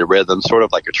syncopated rhythm, sort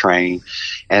of like a train,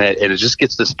 and it just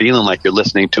gets this feeling like you're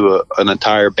listening to an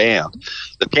entire band.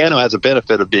 The piano has a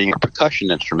benefit of being a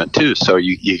percussion instrument too, so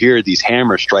you hear these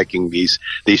hammers striking these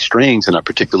strings in a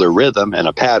particular rhythm and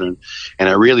a pattern, and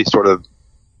it really sort of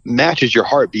matches your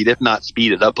heartbeat, if not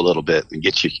speed it up a little bit and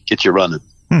get you running.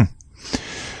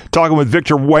 Talking with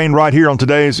Victor Wainwright here on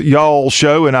today's Y'all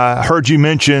Show, and I heard you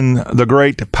mention the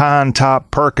great Pine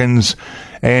Top Perkins,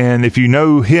 and if you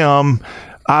know him,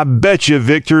 I bet you,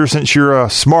 Victor, since you're a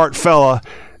smart fella,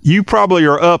 you probably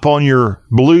are up on your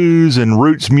blues and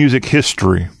roots music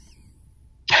history.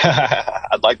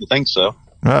 I'd like to think so.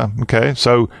 Okay,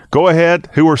 so go ahead.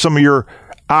 Who are some of your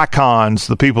icons,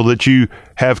 the people that you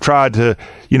have tried to,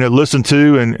 listen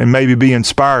to and maybe be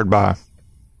inspired by?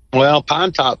 Well,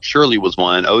 Pine Top surely was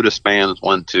one. Otis Spann is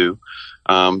one too.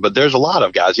 But there's a lot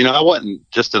of guys. I wasn't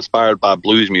just inspired by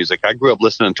blues music. I grew up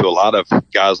listening to a lot of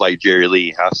guys like Jerry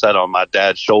Lee. I sat on my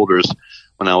dad's shoulders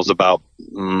when I was about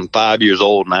 5 years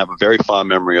old, and I have a very fond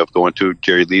memory of going to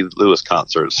Jerry Lee Lewis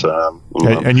concerts.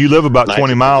 And you live about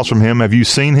 20 miles from him. Have you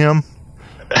seen him?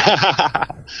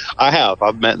 I have.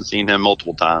 I've met and seen him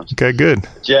multiple times. Okay, good.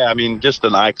 Yeah, just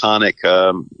an iconic,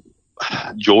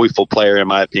 joyful player, in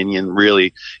my opinion.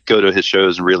 Really go to his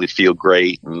shows and really feel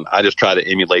great. And I just try to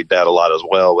emulate that a lot as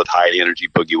well with high energy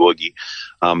boogie woogie.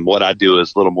 What I do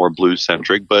is a little more blues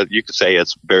centric, but you could say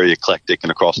it's very eclectic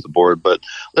and across the board. But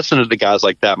listening to guys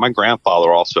like that, my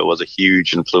grandfather also was a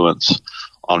huge influence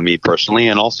on me personally,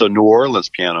 and also New Orleans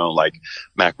piano like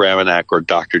Mac Ramanak or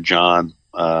Dr. John.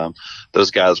 Those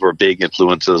guys were big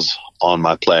influences on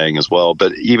my playing as well,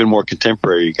 but even more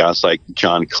contemporary guys like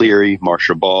John Cleary,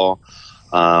 Marcia Ball,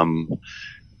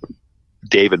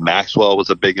 David Maxwell was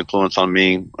a big influence on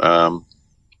me.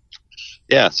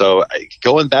 So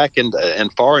going back and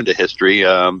far into history,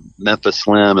 Memphis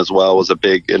Slim as well was a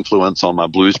big influence on my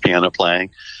blues piano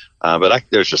playing. But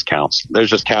there's just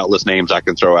countless names I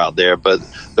can throw out there, but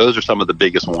those are some of the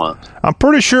biggest ones. I'm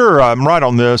pretty sure I'm right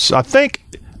on this. I think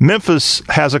Memphis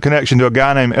has a connection to a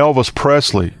guy named Elvis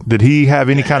Presley. Did he have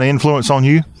any kind of influence on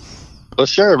you? Well,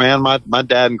 sure, man. My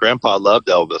dad and grandpa loved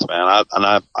Elvis,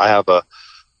 man. I have a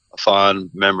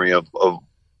fond memory of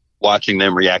watching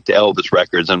them react to Elvis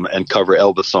records and cover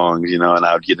Elvis songs, and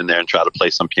I would get in there and try to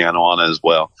play some piano on it as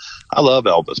well. I love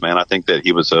Elvis, man. I think that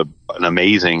he was an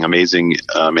amazing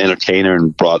entertainer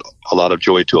and brought a lot of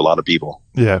joy to a lot of people.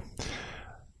 Yeah.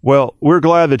 Well, we're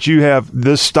glad that you have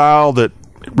this style that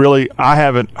really I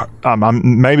haven't.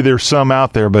 Maybe there's some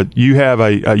out there, but you have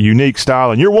a unique style,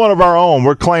 and you're one of our own.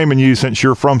 We're claiming you since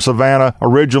you're from Savannah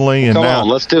originally, and Come now on,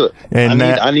 let's do it. And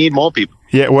I need more people.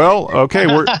 Yeah, well, okay,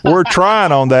 we're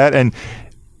trying on that,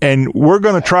 and we're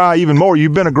going to try even more.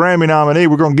 You've been a Grammy nominee.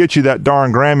 We're going to get you that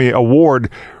darn Grammy award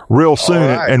real soon.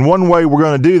 Right. And one way we're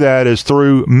going to do that is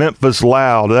through Memphis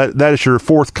Loud. That is your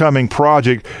forthcoming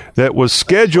project that was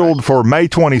scheduled for May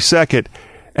 22nd.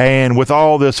 And with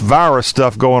all this virus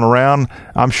stuff going around,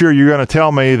 I'm sure you're going to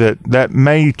tell me that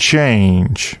may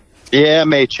change. Yeah, it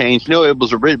may change. It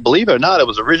was believe it or not, it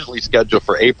was originally scheduled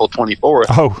for April 24th.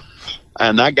 Oh.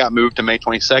 and that got moved to May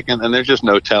 22nd, and there's just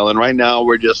no telling. Right now,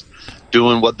 we're just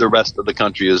doing what the rest of the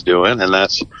country is doing, and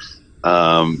that's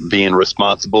being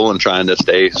responsible and trying to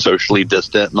stay socially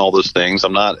distant and all those things.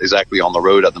 I'm not exactly on the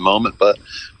road at the moment, but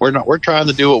we're trying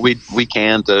to do what we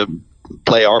can to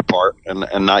play our part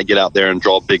and not get out there and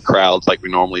draw big crowds like we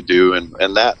normally do,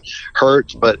 and that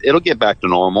hurts, but it'll get back to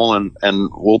normal, and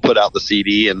we'll put out the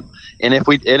CD, and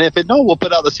if it don't, we'll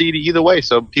put out the CD either way,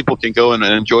 so people can go and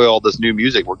enjoy all this new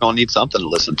music. We're gonna need something to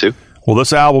listen to. Well,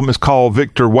 this album is called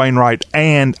Victor Wainwright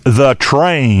and The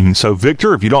Train. So,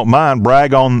 Victor, if you don't mind,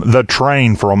 brag on The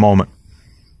Train for a moment.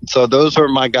 So those are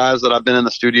my guys that I've been in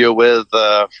the studio with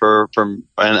and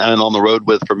on the road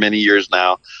with for many years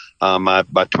now. My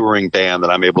touring band that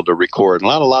I'm able to record. And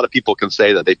not a lot of people can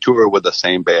say that they tour with the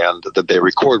same band that they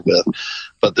record with.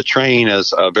 But The Train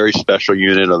is a very special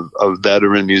unit of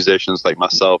veteran musicians like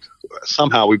myself.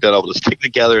 Somehow we've been able to stick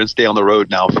together and stay on the road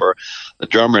now. For the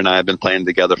drummer and I have been playing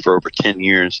together for over 10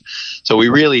 years. So we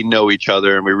really know each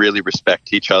other, and we really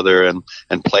respect each other and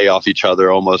play off each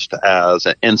other almost as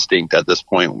an instinct at this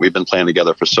point. We've been playing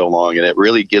together for so long, and it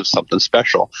really gives something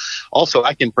special. Also,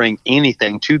 I can bring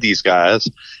anything to these guys,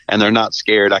 and they're not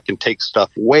scared. I can take stuff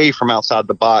way from outside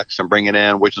the box and bring it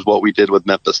in, which is what we did with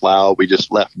Memphis Loud. We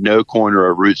just left no corner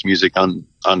of roots music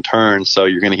unturned. So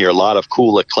you're going to hear a lot of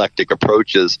cool, eclectic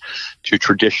approaches to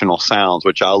traditional sounds,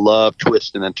 which I love,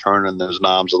 twisting and turning those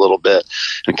knobs a little bit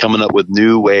and coming up with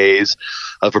new ways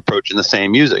of approaching the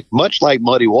same music, much like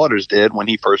Muddy Waters did when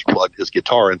he first plugged his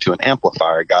guitar into an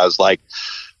amplifier. Guys like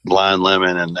Blind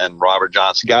Lemon and Robert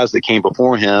Johnson, guys that came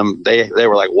before him, they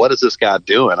were like, what is this guy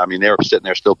doing? I mean, they were sitting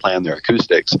there still playing their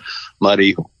acoustics.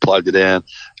 Muddy plugged it in,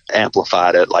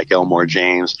 amplified it like Elmore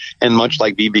James, and much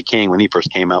like B.B. King when he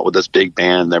first came out with this big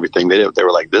band and everything, they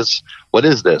were like, what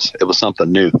is this? It was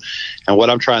something new. And what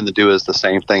I'm trying to do is the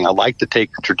same thing. I like to take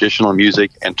traditional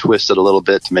music and twist it a little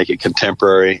bit to make it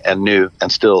contemporary and new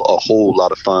and still a whole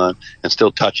lot of fun and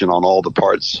still touching on all the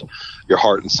parts, your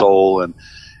heart and soul and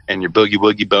your boogie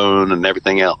woogie bone and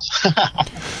everything else.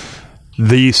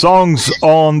 The songs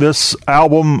on this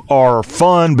album are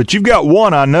fun, but you've got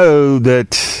one I know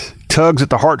that tugs at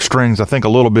the heartstrings, I think, a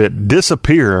little bit.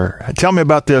 Disappear. Tell me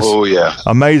about this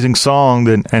amazing song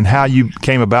and how you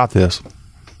came about this.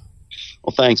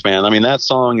 Well, thanks, man. I mean, that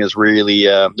song is really,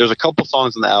 there's a couple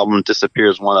songs on the album, Disappear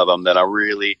is one of them, that I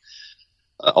really,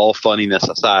 all funniness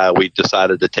aside, we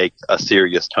decided to take a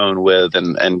serious tone with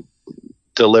and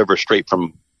deliver straight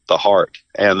from the heart.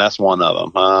 And that's one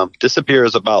of them. Disappear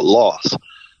is about loss.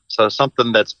 So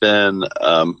something that's been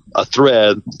a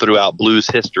thread throughout blues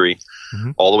history,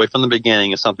 all the way from the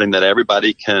beginning, is something that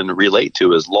everybody can relate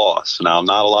to, is loss. Now,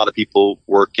 not a lot of people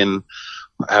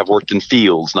have worked in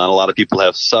fields. Not a lot of people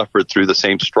have suffered through the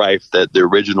same strife that the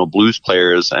original blues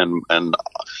players and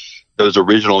those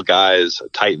original guys,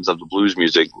 titans of the blues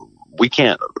music. We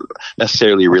can't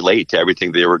necessarily relate to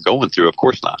everything they were going through, of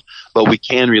course not. But we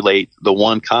can relate. The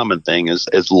one common thing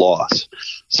is loss.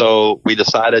 So we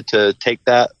decided to take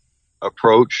that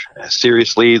approach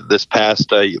seriously this past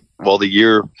the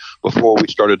year before I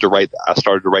started to write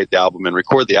the album and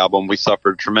record the album. We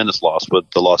suffered tremendous loss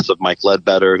with the loss of Mike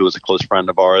Ledbetter, who was a close friend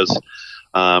of ours,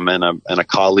 and a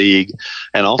colleague,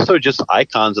 and also just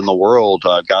icons in the world,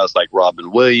 guys like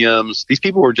Robin Williams. These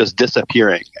people were just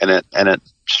disappearing, and it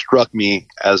struck me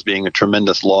as being a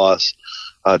tremendous loss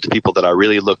to people that I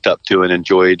really looked up to and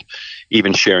enjoyed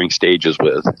even sharing stages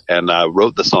with. And I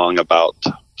wrote the song about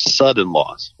sudden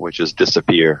loss, which is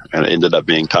disappear, and it ended up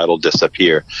being titled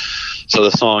Disappear. So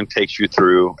the song takes you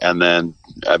through, and then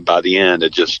by the end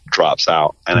it just drops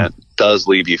out, and it does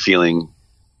leave you feeling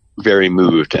very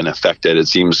moved and affected. It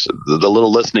seems the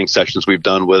little listening sessions we've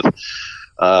done with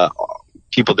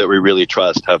people that we really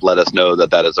trust have let us know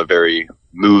that is a very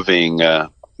moving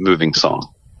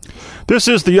song. This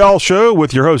is the Y'all Show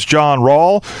with your host, John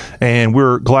Rawl, and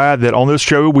we're glad that on this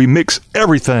show we mix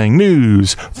everything: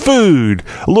 news, food,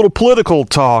 a little political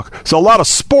talk, so a lot of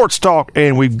sports talk,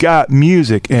 and we've got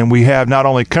music, and we have not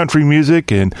only country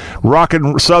music and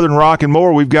southern rock and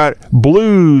more, we've got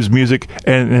blues music,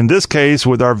 and in this case,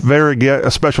 with our very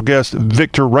special guest,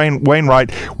 Victor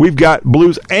Wainwright, we've got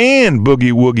blues and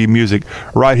boogie woogie music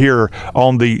right here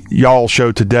on the Y'all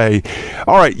Show today.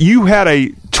 All right, you had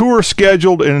a tour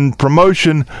scheduled in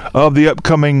promotion of the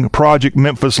upcoming project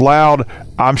Memphis Loud.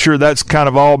 I'm sure that's kind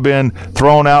of all been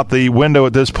thrown out the window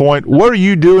at this point. What are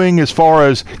you doing as far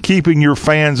as keeping your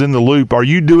fans in the loop? Are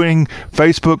you doing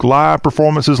Facebook Live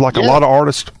performances like a lot of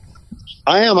artists?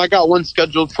 I am. I got one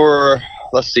scheduled for,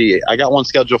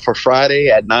 Friday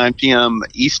at 9 p.m.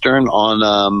 Eastern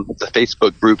on the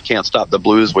Facebook group Can't Stop the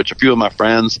Blues, which a few of my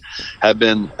friends have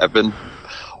been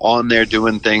on there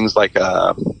doing things like,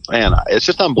 man, it's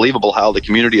just unbelievable how the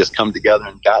community has come together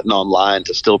and gotten online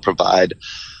to still provide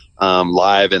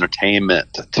live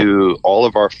entertainment to all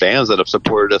of our fans that have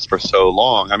supported us for so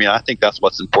long. I mean, I think that's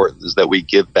what's important, is that we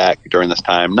give back during this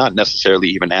time, not necessarily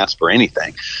even ask for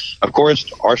anything. Of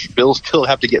course, our bills still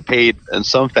have to get paid in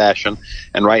some fashion,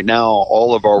 and right now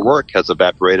all of our work has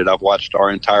evaporated. I've watched our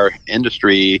entire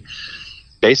industry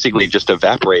basically just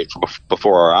evaporate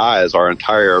before our eyes. Our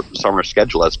entire summer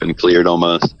schedule has been cleared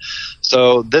almost.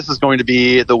 So this is going to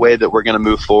be the way that we're going to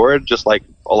move forward. Just like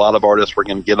a lot of artists, we're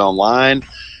going to get online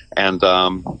and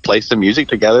play some music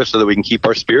together so that we can keep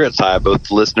our spirits high, both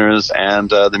the listeners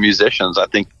and the musicians. I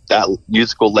think that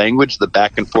musical language, the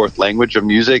back and forth language of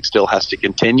music, still has to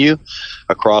continue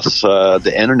across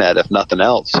the internet, if nothing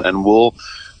else, and we'll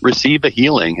receive a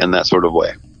healing in that sort of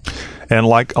way. And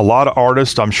like a lot of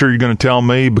artists, I'm sure you're going to tell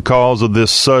me, because of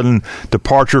this sudden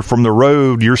departure from the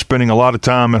road, you're spending a lot of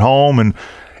time at home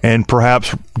and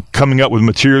perhaps coming up with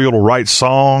material to write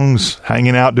songs,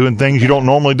 hanging out, doing things you don't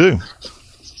normally do.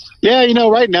 Yeah,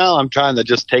 right now I'm trying to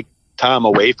just take time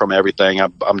away from everything.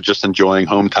 I'm just enjoying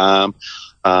home time.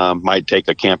 Might take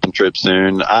a camping trip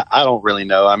soon. I don't really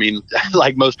know. I mean,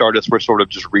 like most artists, we're sort of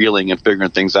just reeling and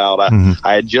figuring things out.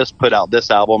 I had just put out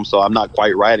this album, so I'm not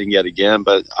quite writing yet again,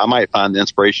 but I might find the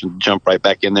inspiration to jump right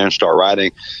back in there and start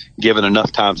writing, given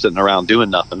enough time sitting around doing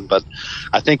nothing. But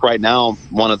I think right now,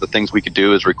 one of the things we could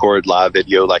do is record live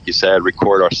video, like you said,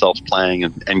 record ourselves playing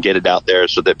and get it out there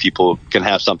so that people can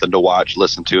have something to watch,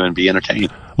 listen to, and be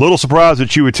entertained. Little surprised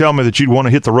that you would tell me that you'd want to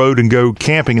hit the road and go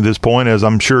camping at this point, as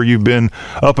I'm sure you've been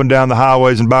up and down the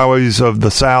highways and byways of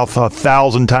the South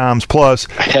 1,000 times plus.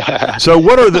 So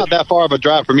what are not that far of a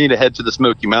drive for me to head to the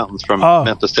Smoky Mountains from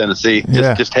Memphis, Tennessee.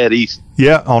 Just head east.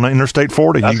 Yeah, on Interstate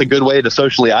 40. That's a good way to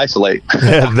socially isolate.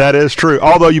 Yeah, that is true.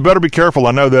 Although you better be careful.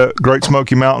 I know the Great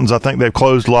Smoky Mountains, I think they've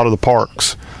closed a lot of the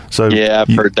parks. So yeah,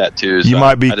 I've heard that too. You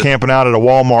might be camping out at a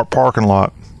Walmart parking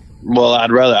lot. Well,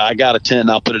 I got a tent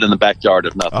and I'll put it in the backyard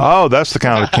if nothing. Oh, that's the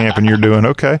kind of camping you're doing.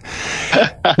 Okay.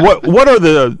 What are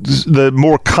the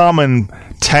more common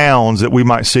towns that we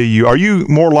might see you? Are you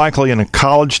more likely in a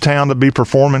college town to be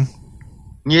performing?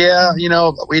 Yeah,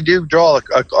 we do draw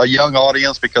a young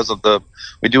audience because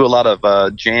we do a lot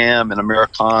of jam and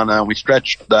Americana. We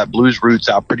stretch that blues roots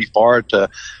out pretty far to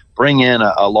bring in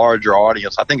a larger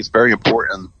audience. I think it's very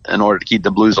important in order to keep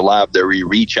the blues alive that we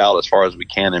reach out as far as we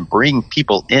can and bring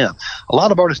people in. A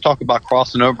lot of artists talk about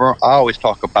crossing over. I always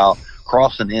talk about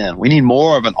crossing in. We need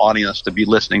more of an audience to be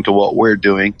listening to what we're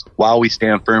doing while we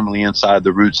stand firmly inside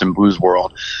the roots and blues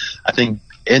world. I think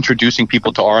introducing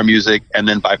people to our music and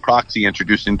then by proxy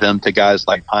introducing them to guys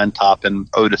like Pine Top and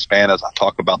Otis Spann, as I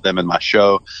talk about them in my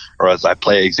show or as I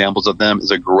play examples of them, is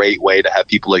a great way to have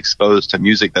people exposed to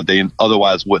music that they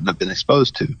otherwise wouldn't have been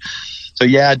exposed to. So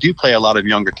yeah, I do play a lot of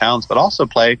younger towns, but also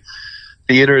play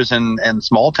theaters in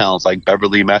small towns like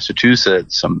Beverly,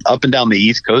 Massachusetts. Up and down the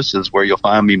East Coast is where you'll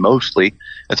find me mostly.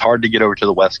 It's hard to get over to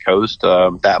the West Coast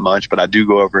that much, but I do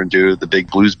go over and do the big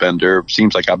blues bender.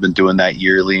 Seems like I've been doing that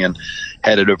yearly and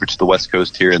headed over to the West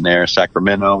Coast here and there.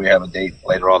 Sacramento, we have a date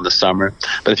later on this summer.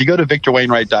 But if you go to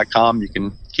VictorWainwright.com, you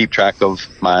can keep track of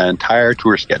my entire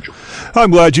tour schedule.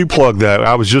 I'm glad you plugged that.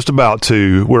 I was just about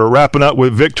to. We're wrapping up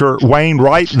with Victor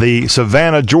Wainwright, the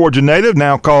Savannah, Georgia native,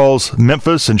 now calls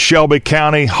Memphis and Shelby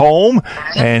County home.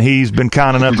 And he's been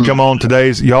kind enough to come on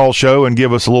today's Y'all Show and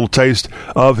give us a little taste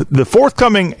of the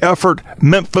forthcoming effort,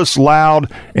 Memphis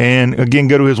Loud. And again,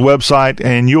 go to his website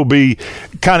and you'll be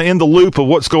kind of in the loop of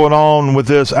what's going on with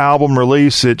this album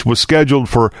release. It was scheduled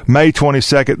for May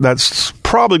 22nd. That's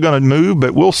probably going to move,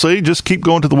 but we'll see. Just keep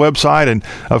going to the website, and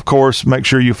of course make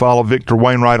sure you follow Victor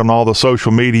Wainwright on all the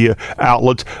social media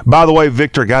outlets. By the way,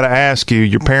 Victor, got to ask you,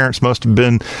 your parents must have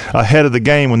been ahead of the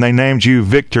game when they named you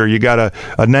Victor. You got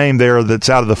a name there that's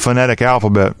out of the phonetic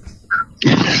alphabet.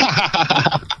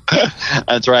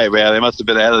 That's right, man. They must have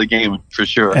been ahead of the game for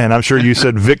sure. And I'm sure you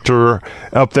said Victor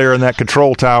up there in that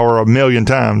control tower a million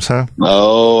times, huh?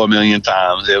 Oh, a million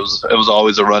times. It was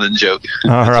always a running joke.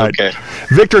 All right. Okay.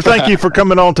 Victor, thank you for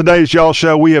coming on today's Y'all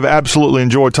Show. We have absolutely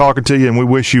enjoyed talking to you, and we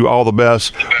wish you all the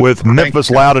best with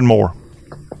Memphis Loud and more.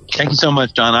 Thank you so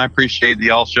much, John. I appreciate the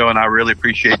Y'all Show, and I really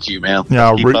appreciate you, man.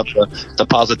 Yeah, keep up the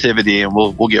positivity, and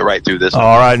we'll get right through this.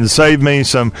 All right, and save me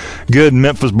some good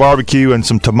Memphis barbecue and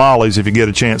some tamales if you get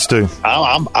a chance to.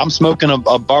 I'm smoking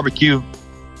a barbecue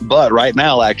butt right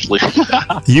now, actually.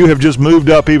 You have just moved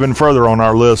up even further on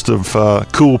our list of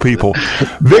cool people.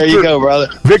 There you go, brother.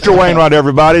 Victor Wainwright,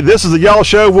 everybody. This is the Y'all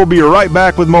Show. We'll be right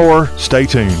back with more. Stay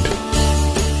tuned.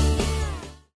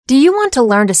 Do you want to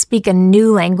learn to speak a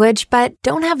new language but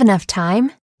don't have enough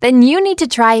time? Then you need to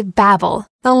try Babbel,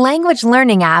 the language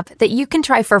learning app that you can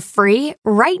try for free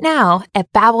right now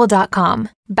at Babbel.com.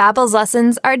 Babbel's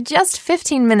lessons are just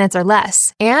 15 minutes or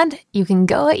less, and you can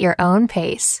go at your own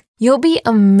pace. You'll be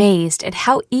amazed at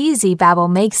how easy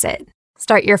Babbel makes it.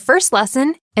 Start your first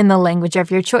lesson in the language of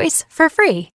your choice for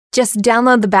free. Just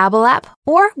download the Babbel app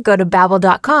or go to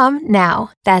Babbel.com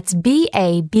now. That's Babbel.com.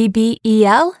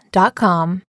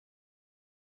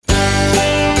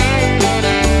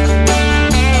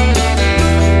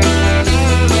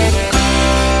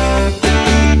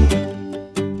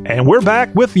 And we're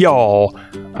back with y'all.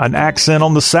 An accent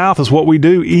on the South is what we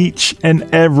do each and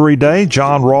every day.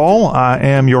 John Rawl, I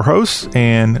am your host,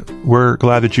 and we're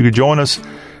glad that you could join us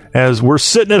as we're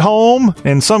sitting at home.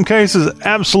 In some cases,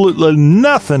 absolutely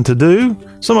nothing to do.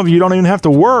 Some of you don't even have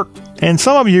to work, and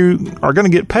some of you are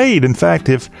going to get paid. In fact,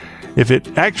 if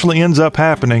it actually ends up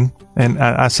happening, and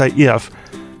I say if,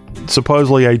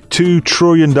 supposedly a $2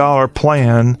 trillion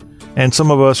plan, and some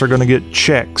of us are going to get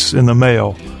checks in the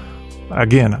mail.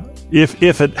 Again,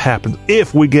 if it happens,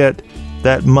 if we get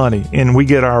that money and we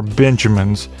get our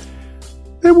Benjamins,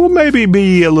 it will maybe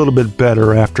be a little bit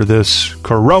better after this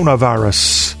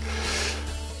coronavirus.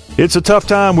 It's a tough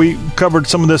time. We covered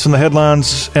some of this in the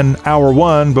headlines in hour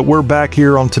one, but we're back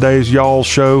here on today's Y'all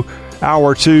Show,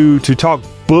 hour two, to talk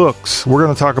books. We're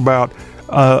going to talk about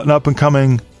an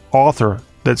up-and-coming author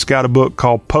that's got a book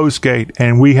called Postgate,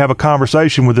 and we have a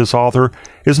conversation with this author.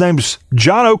 His name's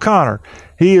John O'Connor.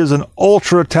 He is an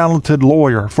ultra-talented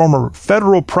lawyer, former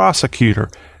federal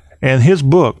prosecutor, and his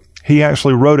book, he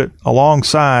actually wrote it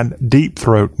alongside Deep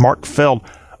Throat, Mark Felt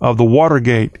of the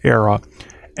Watergate era,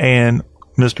 and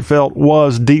Mr. Felt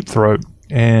was Deep Throat,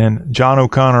 and John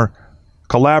O'Connor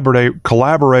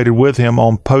collaborated with him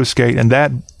on Postgate, and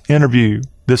that interview,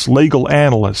 this legal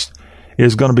analyst,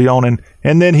 is going to be on,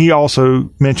 and then he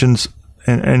also mentions,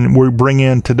 and we bring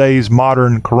in today's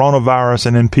modern coronavirus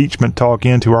and impeachment talk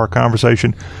into our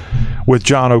conversation with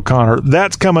John O'Connor.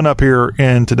 That's coming up here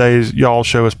in today's Y'all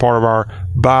Show as part of our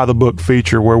Buy the Book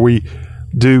feature, where we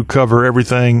do cover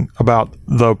everything about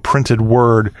the printed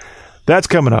word. That's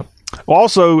coming up.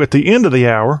 Also, at the end of the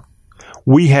hour,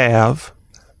 we have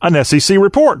an SEC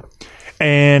report.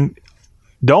 And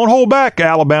don't hold back,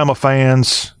 Alabama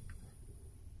fans.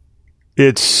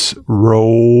 It's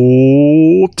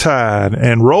Roll Tide.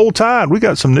 And Roll Tide, we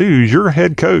got some news. Your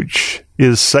head coach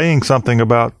is saying something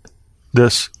about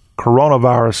this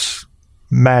coronavirus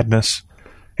madness.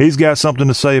 He's got something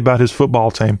to say about his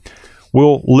football team.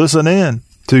 We'll listen in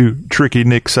to Tricky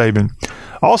Nick Saban.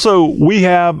 Also, we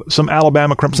have some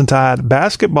Alabama Crimson Tide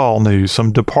basketball news,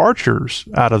 some departures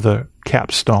out of the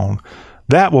capstone.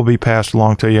 That will be passed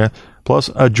along to you. Plus,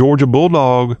 a Georgia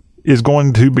Bulldog is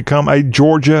going to become a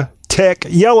Georgia Tech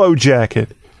Yellow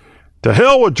Jacket. To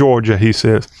hell with Georgia, he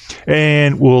says.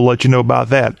 And we'll let you know about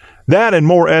that. That and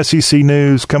more SEC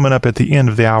news coming up at the end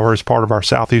of the hour as part of our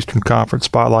Southeastern Conference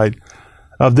spotlight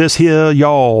of this here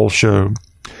Y'all Show.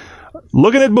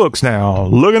 Looking at books now.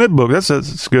 Looking at books.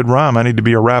 That's a good rhyme. I need to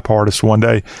be a rap artist one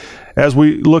day. As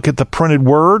we look at the printed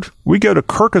word, we go to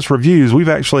Kirkus Reviews. We've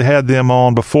actually had them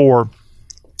on before,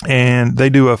 and they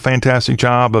do a fantastic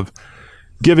job of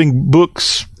giving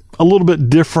books a little bit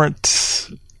different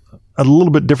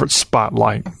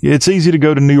spotlight. It's easy to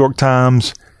go to New York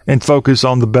Times and focus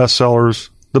on the bestsellers,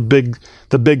 the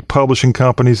big publishing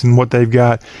companies and what they've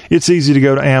got. It's easy to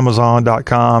go to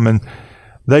Amazon.com, and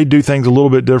they do things a little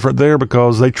bit different there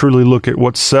because they truly look at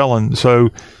what's selling. So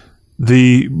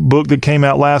the book that came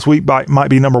out last week might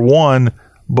be number one,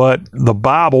 but the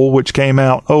Bible, which came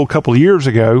out a couple of years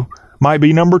ago, might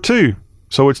be number two.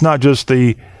 So it's not just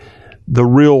the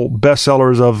real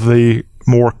bestsellers of the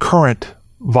more current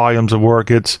volumes of work.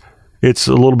 It's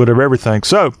a little bit of everything.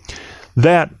 So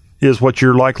that is what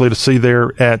you're likely to see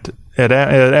there at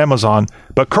Amazon.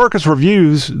 But Kirkus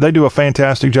Reviews, they do a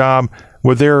fantastic job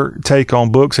with their take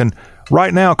on books. And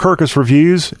right now, Kirkus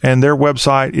Reviews, and their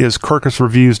website is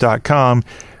kirkusreviews.com,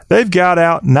 they've got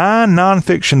out 9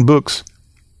 nonfiction books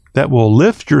that will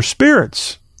lift your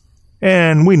spirits.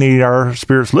 And we need our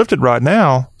spirits lifted right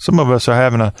now. Some of us are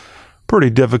having a pretty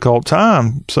difficult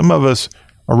time. Some of us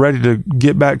are ready to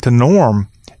get back to norm,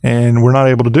 and we're not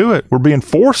able to do it. We're being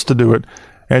forced to do it.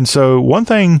 And so one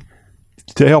thing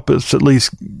to help us at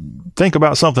least think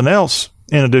about something else,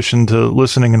 in addition to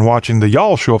listening and watching the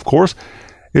Y'all Show, of course,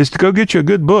 is to go get you a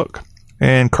good book.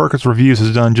 And Kirkus Reviews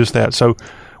has done just that. So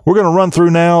we're going to run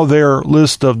through now their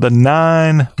list of the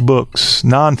 9 books,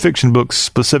 nonfiction books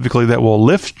specifically, that will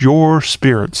lift your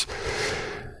spirits.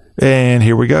 And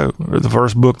here we go. The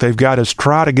first book they've got is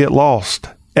Try to Get Lost,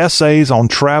 Essays on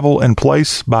Travel and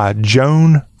Place by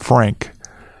Joan Frank.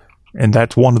 And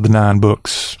that's one of the 9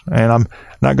 books. And I'm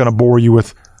not going to bore you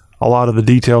with a lot of the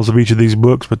details of each of these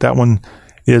books, but that one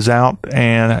is out,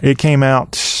 and it came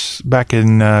out back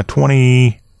in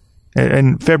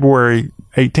February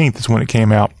 18th is when it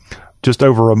came out, just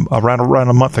over around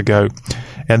a month ago,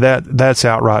 and that's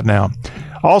out right now.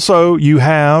 Also, you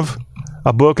have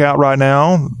a book out right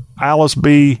now,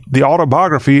 the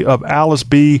autobiography of Alice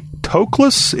B.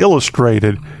 Toklas,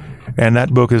 illustrated, and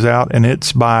that book is out, and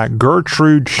it's by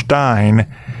Gertrude Stein,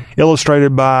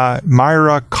 illustrated by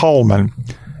Myra Coleman,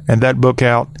 and that book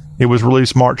out. It was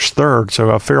released March 3rd,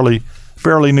 so a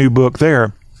fairly new book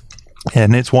there.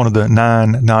 And it's one of the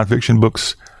 9 nonfiction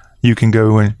books you can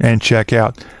go and check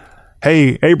out.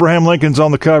 Hey, Abraham Lincoln's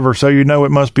on the cover, so you know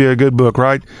it must be a good book,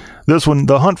 right? This one,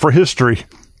 The Hunt for History,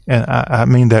 and I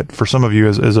mean that for some of you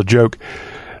as a joke.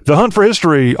 The Hunt for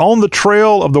History, on the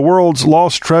trail of the world's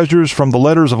lost treasures, from the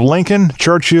letters of Lincoln,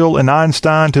 Churchill, and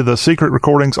Einstein to the secret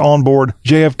recordings on board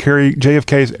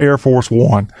JFK's Air Force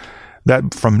One.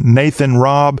 That from Nathan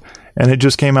Robb, and it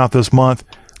just came out this month.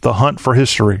 The Hunt for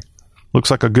History. Looks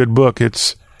like a good book.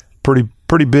 It's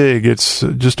pretty big. It's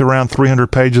just around 300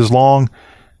 pages long,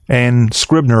 and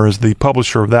Scribner is the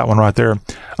publisher of that one right there.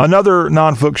 Another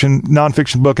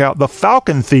nonfiction book out, The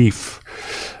Falcon Thief.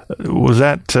 Was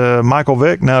that Michael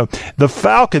Vick? No. The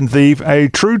Falcon Thief, a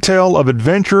true tale of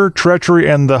adventure, treachery,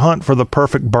 and the hunt for the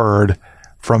perfect bird,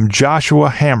 from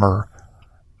Joshua Hammer.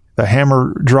 The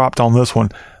hammer dropped on this one.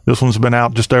 This one's been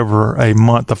out just over a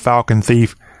month. The Falcon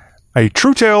Thief, a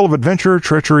true tale of adventure,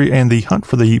 treachery, and the hunt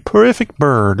for the perfect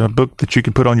bird. A book that you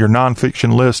could put on your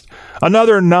nonfiction list.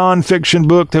 Another nonfiction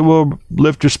book that will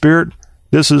lift your spirit.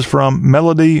 This is from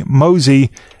Melody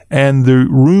Mosey and the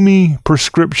Rumi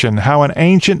Prescription: How an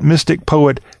Ancient Mystic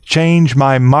Poet Changed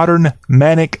My Modern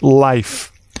Manic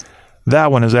Life.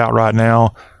 That one is out right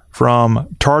now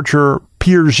from Tarcher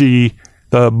Piergy,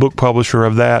 the book publisher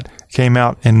of that. Came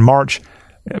out in March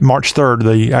 3rd,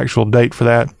 the actual date for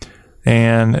that,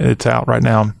 and it's out right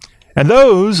now. And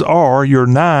those are your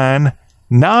 9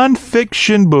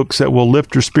 nonfiction books that will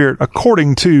lift your spirit,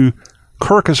 according to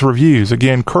Kirkus Reviews.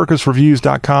 Again,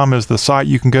 kirkusreviews.com is the site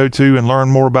you can go to and learn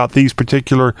more about these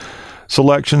particular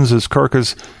selections, as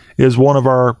Kirkus is one of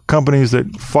our companies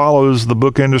that follows the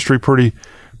book industry pretty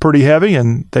heavy,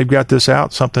 and they've got this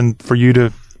out, something for you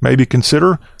to maybe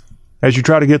consider as you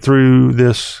try to get through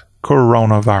this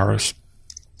coronavirus.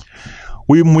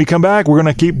 When we come back, we're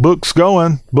going to keep books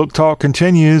going. Book Talk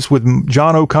continues with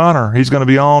John O'Connor. He's going to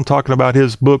be on talking about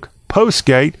his book,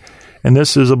 Postgate. And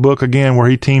this is a book, again, where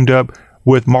he teamed up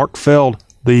with Mark Feld,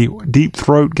 the Deep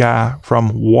Throat guy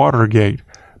from Watergate.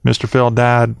 Mr. Feld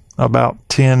died about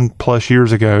 10 plus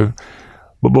years ago.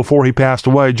 But before he passed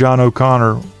away, John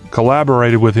O'Connor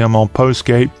collaborated with him on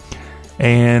Postgate.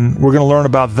 And we're going to learn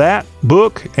about that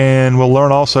book, and we'll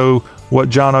learn also what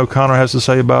John O'Connor has to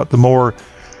say about the more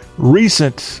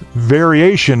recent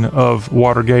variation of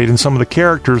Watergate and some of the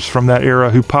characters from that era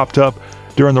who popped up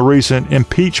during the recent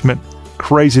impeachment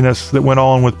craziness that went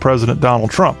on with President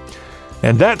Donald Trump.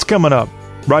 And that's coming up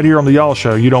right here on the Y'all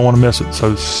Show. You don't want to miss it,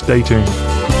 so stay tuned.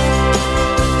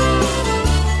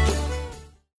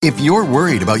 If you're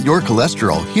worried about your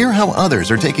cholesterol, hear how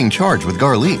others are taking charge with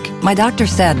Garlic. My doctor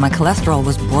said my cholesterol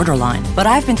was borderline, but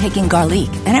I've been taking Garlic,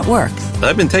 and it works.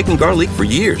 I've been taking Garlic for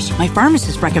years. My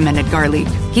pharmacist recommended Garlic.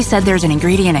 He said there's an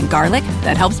ingredient in garlic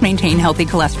that helps maintain healthy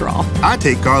cholesterol. I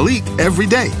take Garlic every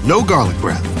day. No garlic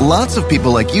breath. Lots of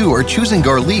people like you are choosing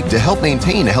Garlic to help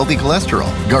maintain a healthy cholesterol.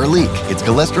 Garlic, it's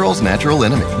cholesterol's natural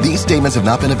enemy. These statements have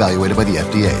not been evaluated by the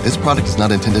FDA. This product is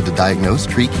not intended to diagnose,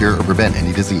 treat, cure, or prevent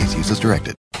any disease. Use as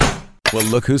directed. Well,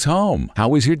 look who's home. How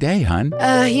was your day, hon?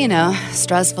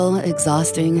 Stressful,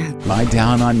 exhausting. Lie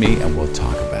down on me and we'll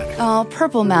talk about it. Oh,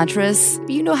 Purple Mattress,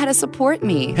 you know how to support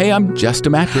me. Hey, I'm just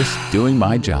a mattress doing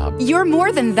my job. You're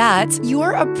more than that.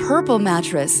 You're a Purple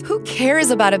Mattress. Who cares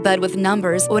about a bed with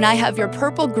numbers when I have your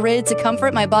Purple Grid to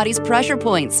comfort my body's pressure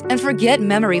points? And forget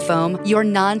memory foam. Your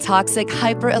non-toxic,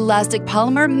 hyper-elastic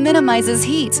polymer minimizes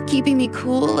heat, keeping me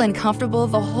cool and comfortable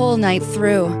the whole night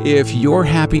through. If you're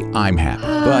happy, I'm happy.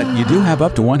 But you do have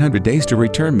up to 100 days to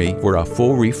return me for a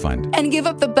full refund. And give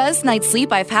up the best night's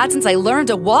sleep I've had since I learned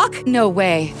to walk? No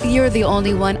way. You're the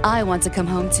only one I want to come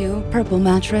home to. Purple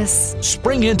Mattress.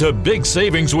 Spring into big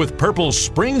savings with Purple's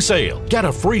Spring Sale. Get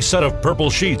a free set of Purple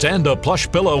sheets and a plush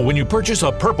pillow when you purchase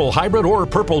a Purple Hybrid or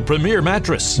Purple Premier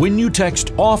mattress. When you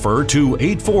text OFFER to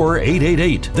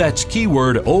 84888. That's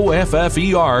keyword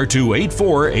OFFER to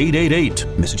 84888.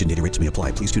 Message and data rates may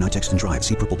apply. Please do not text and drive.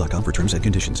 See purple.com for terms and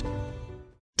conditions.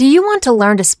 Do you want to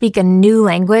learn to speak a new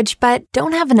language but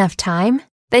don't have enough time?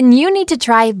 Then you need to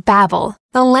try Babbel,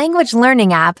 the language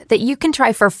learning app that you can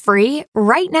try for free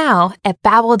right now at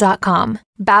Babbel.com.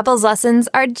 Babbel's lessons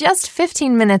are just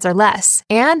 15 minutes or less,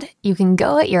 and you can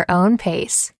go at your own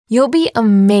pace. You'll be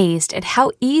amazed at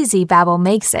how easy Babbel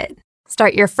makes it.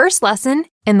 Start your first lesson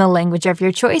in the language of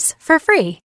your choice for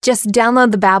free. Just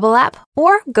download the Babbel app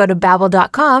or go to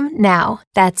Babbel.com now.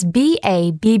 That's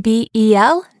Babbel.com.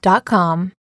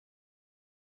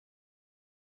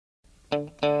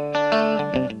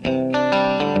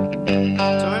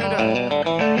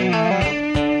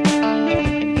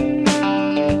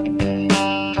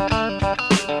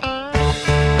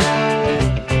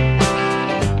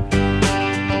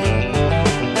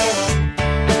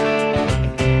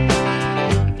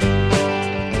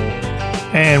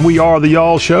 And we are the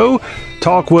Y'all Show.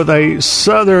 Talk with a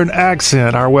Southern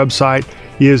accent. Our website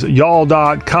is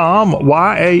y'all.com,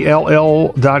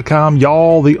 YALL.com.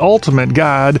 Y'all, the ultimate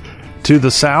guide to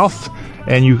the South.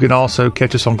 And you can also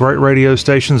catch us on great radio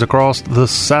stations across the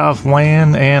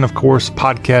Southland and, of course,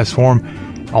 podcast form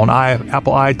on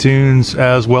Apple iTunes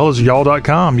as well as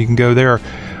y'all.com. You can go there.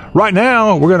 Right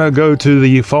now, we're going to go to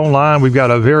the phone line. We've got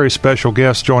a very special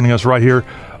guest joining us right here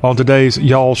on today's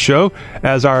Y'all Show.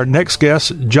 As our next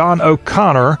guest, John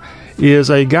O'Connor is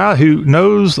a guy who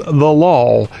knows the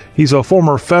law. He's a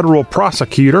former federal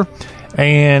prosecutor,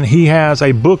 and he has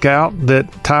a book out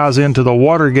that ties into the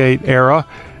Watergate era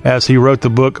as he wrote the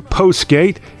book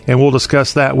Postgate, and we'll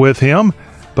discuss that with him.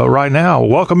 But right now,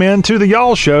 welcome into the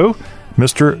Y'all Show,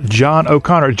 Mr. John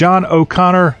O'Connor. John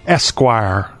O'Connor,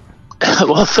 Esquire.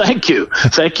 Well, thank you.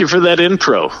 Thank you for that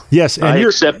intro. Yes, and I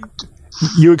accept.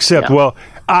 You accept. Yeah. Well,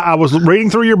 I was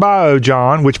reading through your bio,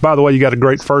 John, which, by the way, you got a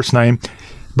great first name,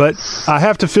 but I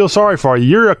have to feel sorry for you.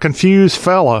 You're a confused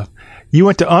fella. You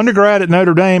went to undergrad at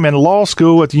Notre Dame and law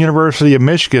school at the University of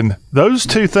Michigan. Those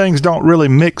two things don't really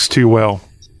mix too well.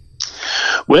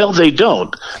 Well, they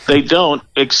don't. They don't,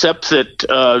 except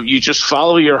that you just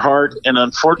follow your heart. And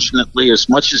unfortunately, as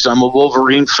much as I'm a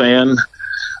Wolverine fan,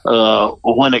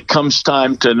 when it comes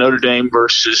time to Notre Dame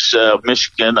versus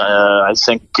Michigan, I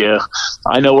think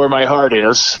I know where my heart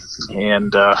is.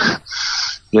 And,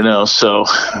 so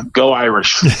go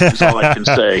Irish is all I can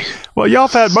say. Well, y'all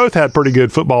have both had pretty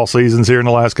good football seasons here in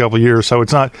the last couple of years, so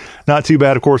it's not too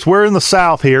bad. Of course, we're in the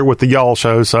South here with the Y'all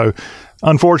Show, so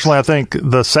unfortunately, I think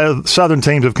the Southern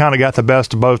teams have kind of got the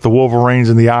best of both the Wolverines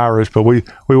and the Irish, but we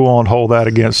won't hold that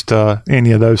against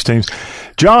any of those teams.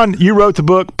 John, you wrote the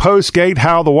book Postgate,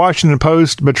 How the Washington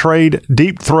Post Betrayed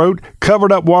Deep Throat,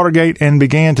 Covered Up Watergate, and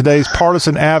Began Today's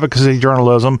Partisan Advocacy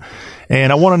Journalism.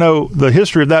 And I want to know the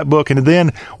history of that book, and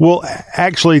then we'll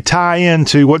actually tie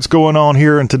into what's going on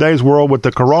here in today's world with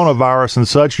the coronavirus and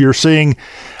such. You're seeing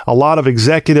a lot of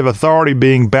executive authority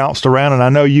being bounced around, and I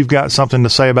know you've got something to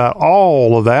say about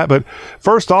all of that. But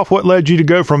first off, what led you to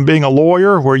go from being a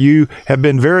lawyer, where you have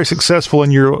been very successful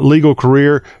in your legal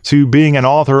career, to being an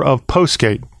author of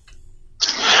Postgate?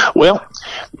 Well,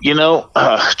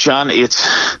 John, it's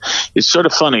sort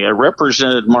of funny. I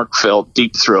represented Mark Felt,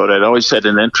 Deep Throat. I'd always had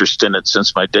an interest in it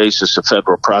since my days as a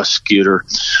federal prosecutor.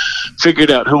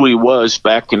 Figured out who he was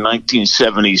back in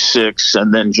 1976,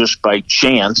 and then just by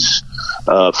chance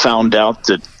found out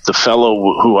that the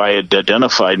fellow who I had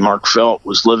identified, Mark Felt,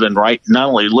 was not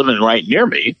only living right near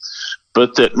me,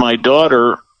 but that my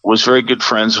daughter was very good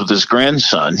friends with his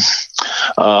grandson.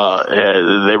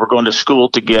 They were going to school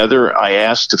together. I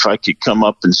asked if I could come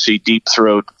up and see Deep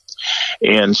Throat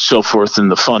and so forth, and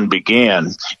the fun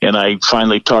began. And I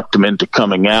finally talked him into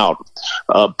coming out.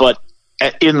 But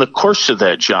in the course of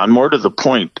that, John, more to the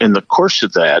point, in the course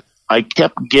of that, I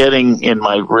kept getting, in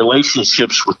my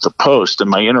relationships with the Post and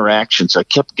my interactions, I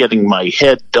kept getting my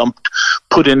head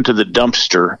put into the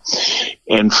dumpster.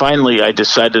 And finally, I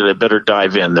decided I better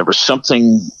dive in. There was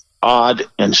something odd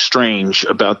and strange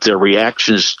about their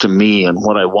reactions to me and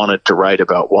what I wanted to write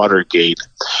about Watergate.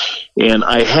 And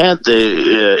I had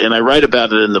and I write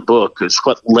about it in the book. It's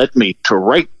what led me to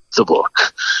write the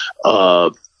book.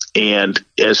 And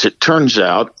as it turns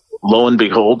out, lo and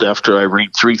behold, after I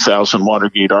read 3,000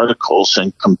 Watergate articles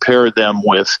and compare them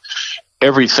with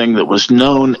everything that was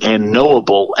known and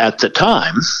knowable at the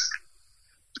time,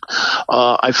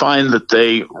 I find that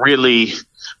they really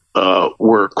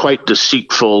were quite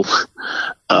deceitful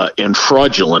and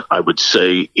fraudulent, I would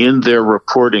say, in their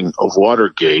reporting of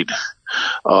Watergate.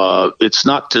 It's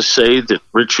not to say that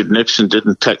Richard Nixon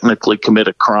didn't technically commit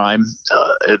a crime.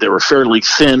 There were fairly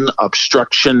thin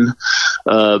obstruction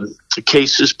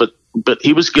cases, but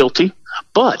he was guilty.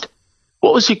 But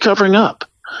what was he covering up?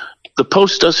 The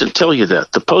Post doesn't tell you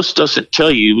that. The Post doesn't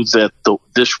tell you that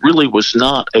this really was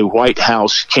not a White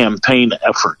House campaign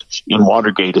effort in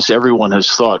Watergate, as everyone has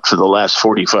thought for the last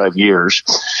 45 years.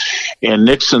 And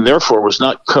Nixon, therefore, was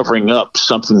not covering up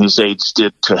something his aides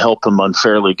did to help him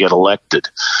unfairly get elected.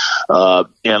 And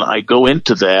I go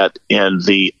into that, and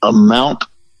the amount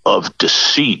of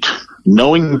deceit,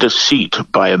 knowing deceit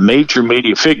by a major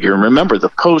media figure. And remember, the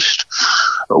Post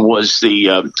was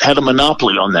had a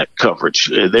monopoly on that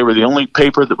coverage. They were the only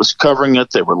paper that was covering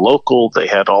it. They were local. They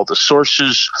had all the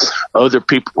sources. Other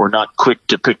people were not quick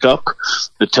to pick up.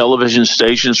 The television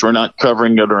stations were not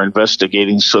covering it or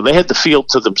investigating. So they had the field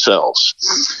to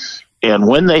themselves. And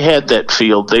when they had that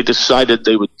field, they decided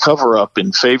they would cover up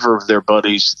in favor of their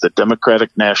buddies, the Democratic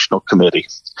National Committee.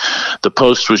 The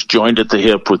Post was joined at the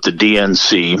hip with the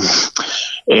DNC,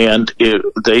 and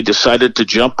they decided to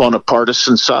jump on a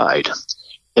partisan side.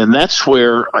 And that's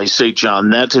where I say,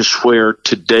 John, that is where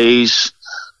today's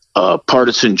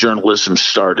partisan journalism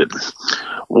started.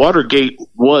 Watergate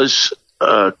was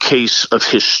a case of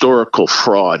historical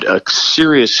fraud, a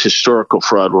serious historical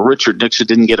fraud where Richard Nixon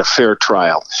didn't get a fair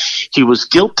trial. He was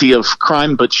guilty of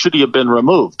crime, but should he have been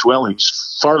removed? Well,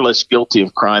 he's far less guilty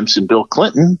of crimes than Bill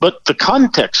Clinton, but the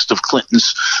context of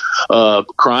Clinton's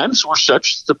crimes were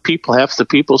such that half the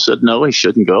people said, no, he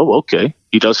shouldn't go. Okay,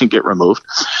 he doesn't get removed.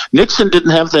 Nixon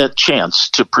didn't have that chance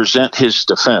to present his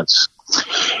defense.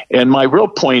 And my real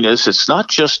point is, it's not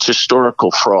just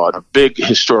historical fraud, a big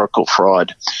historical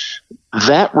fraud.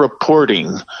 That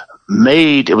reporting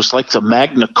it was like the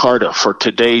Magna Carta for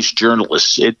today's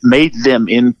journalists. It made them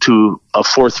into a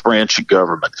fourth branch of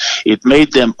government. It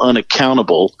made them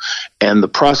unaccountable, and the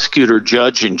prosecutor,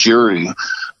 judge, and jury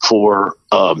for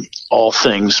all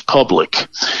things public.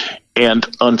 And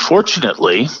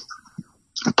unfortunately,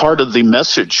 part of the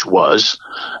message was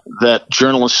that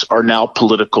journalists are now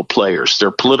political players.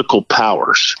 They're political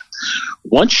powers.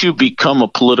 Once you become a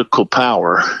political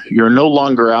power, you're no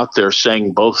longer out there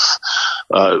saying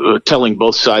telling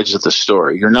both sides of the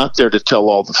story. You're not there to tell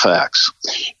all the facts.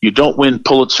 You don't win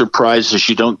Pulitzer Prizes.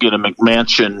 You don't get a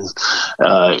McMansion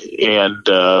and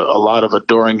a lot of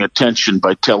adoring attention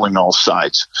by telling all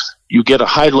sides. You get a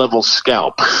high-level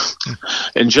scalp.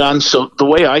 And, John, so the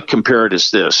way I compare it is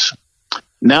this.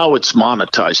 Now it's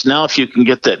monetized. Now if you can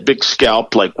get that big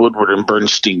scalp like Woodward and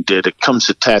Bernstein did, it comes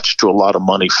attached to a lot of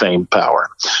money, fame, power,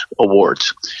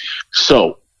 awards.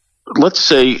 So let's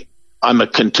say I'm a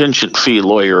contingent fee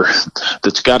lawyer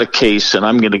that's got a case, and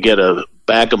I'm going to get a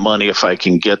bag of money if I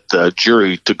can get the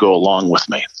jury to go along with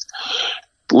me.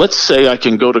 Let's say I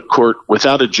can go to court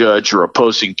without a judge or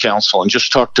opposing counsel and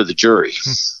just talk to the jury.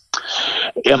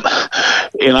 And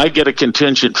I get a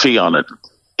contingent fee on it.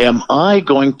 Am I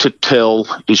going to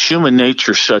is human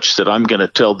nature such that I'm going to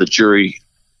tell the jury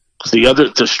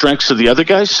the strengths of the other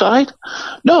guy's side?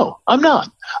 No, I'm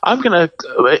not. I'm going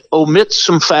to omit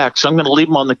some facts. I'm going to leave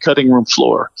them on the cutting room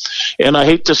floor. And I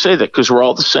hate to say that because we're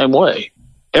all the same way.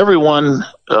 Everyone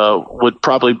would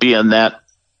probably be in that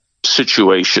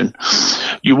situation.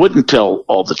 You wouldn't tell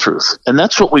all the truth. And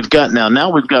that's what we've got now. Now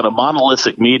we've got a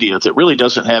monolithic media that really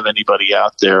doesn't have anybody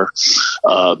out there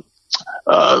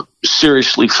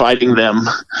seriously fighting them.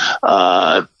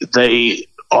 They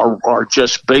are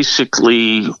just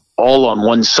basically all on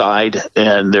one side,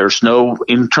 and there's no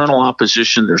internal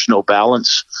opposition. There's no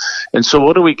balance. And so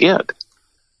what do we get?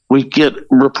 We get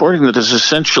reporting that is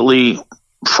essentially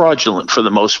fraudulent for the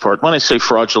most part. When I say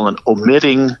fraudulent,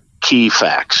 omitting key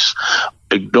facts,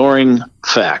 ignoring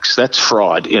facts. That's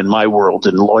fraud in my world,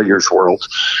 in lawyers' world.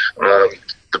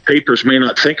 The papers may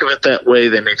not think of it that way.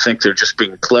 They may think they're just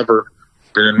being clever.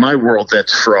 But in my world,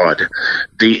 that's fraud.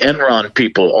 The Enron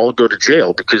people all go to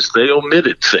jail because they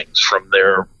omitted things from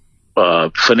their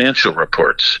financial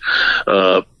reports.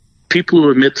 People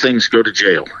who omit things go to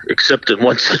jail, except in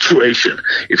one situation,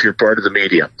 if you're part of the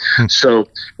media. So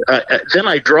then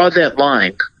I draw that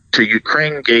line to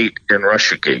Ukraine Gate and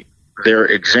Russia Gate. There are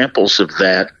examples of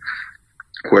that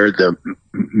where the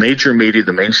major media,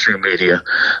 the mainstream media,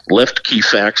 left key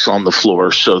facts on the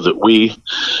floor so that we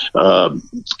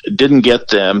didn't get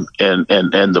them, and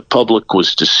the public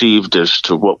was deceived as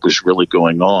to what was really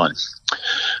going on.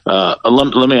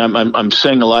 I'm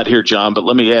saying a lot here, John, but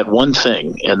let me add one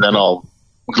thing, and then I'll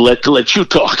let you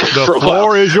talk. The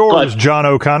floor is yours, John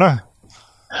O'Connor.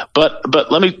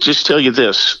 But let me just tell you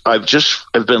this. I've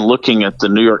been looking at the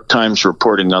New York Times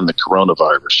reporting on the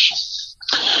coronavirus.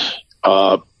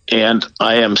 And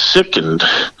I am sickened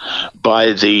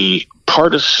by the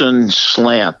partisan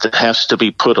slant that has to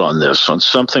be put on this, on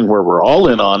something where we're all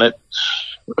in on it.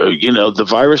 The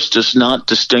virus does not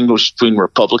distinguish between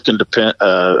Republican,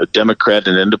 Democrat,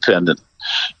 and Independent.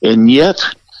 And yet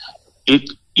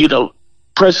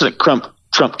President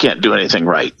Trump can't do anything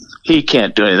right. He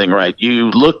can't do anything right.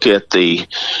 You look at he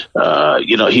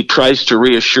tries to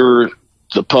reassure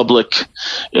the public.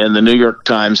 In the New York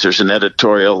Times, there's an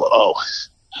editorial,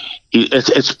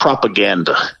 it's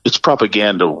propaganda. It's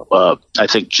propaganda, I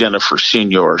think Jennifer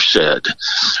Senior said.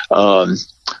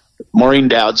 Maureen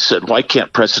Dowd said, why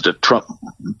can't President Trump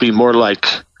be more like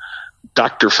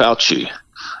Dr. Fauci?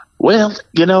 Well,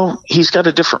 he's got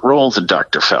a different role than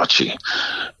Dr. Fauci.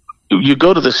 You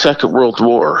go to the Second World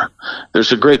War,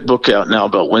 there's a great book out now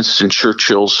about Winston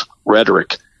Churchill's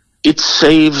rhetoric. It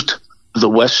saved the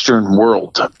Western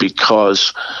world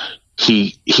because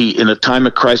he in a time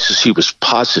of crisis, he was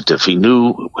positive. He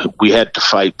knew we had to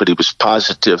fight, but he was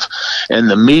positive, and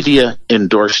the media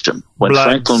endorsed him. When Blood,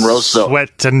 Franklin Roosevelt,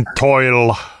 sweat and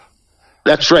toil.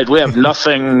 That's right. We have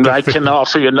nothing. I can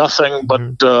offer you nothing,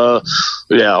 but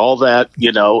all that,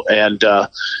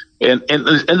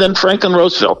 and then Franklin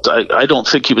Roosevelt. I don't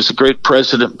think he was a great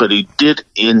president, but he did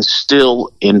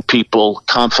instill in people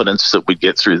confidence that we'd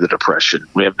get through the Depression.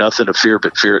 We have nothing to fear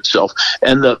but fear itself,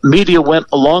 and the media went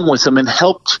along with him and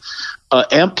helped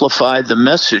amplify the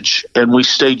message, and we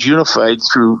stayed unified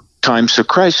through times of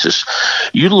crisis.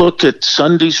 You look at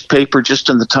Sunday's paper, just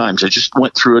in the Times. I just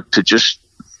went through it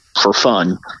for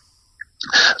fun.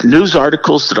 News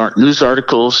articles that aren't news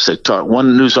articles.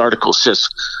 One news article says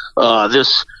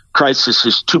this crisis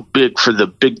is too big for the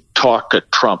big talk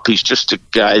at Trump. He's just a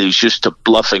guy. He's just a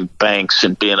bluffing banks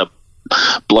and being a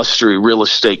blustery real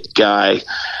estate guy.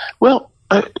 Well,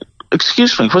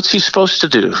 excuse me, what's he supposed to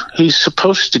do? He's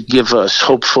supposed to give us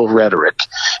hopeful rhetoric,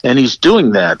 and he's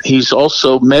doing that. He's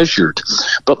also measured.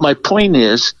 But my point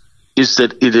is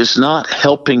that it is not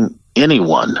helping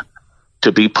anyone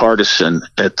to be partisan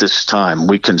at this time.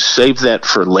 We can save that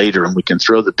for later, and we can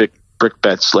throw the big brick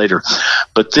bets later.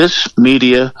 But this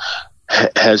media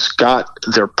has got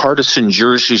their partisan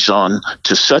jerseys on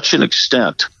to such an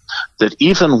extent that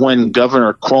even when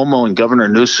Governor Cuomo and Governor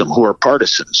Newsom, who are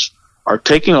partisans, are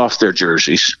taking off their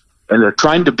jerseys, and they're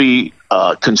trying to be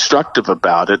constructive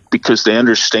about it because they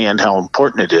understand how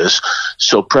important it is.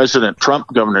 So President Trump,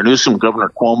 Governor Newsom, Governor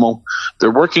Cuomo,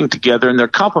 they're working together and they're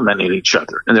complimenting each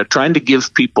other. And they're trying to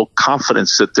give people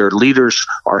confidence that their leaders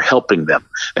are helping them.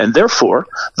 And therefore,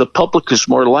 the public is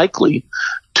more likely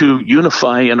to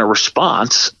unify in a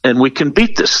response, and we can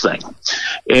beat this thing.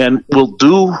 And we'll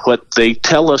do what they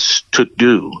tell us to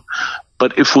do.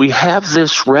 But if we have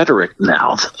this rhetoric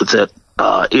now that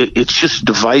it's just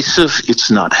divisive,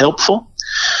 it's not helpful.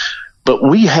 But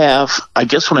we have, I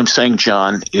guess what I'm saying,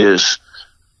 John, is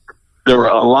there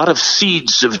are a lot of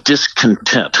seeds of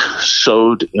discontent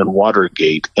sowed in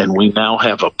Watergate, and we now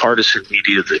have a partisan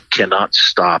media that cannot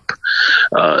stop.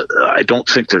 I don't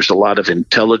think there's a lot of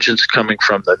intelligence coming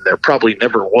from them. There probably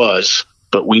never was,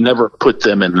 but we never put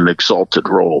them in an exalted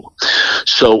role.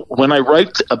 So when I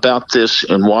write about this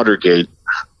in Watergate,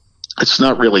 it's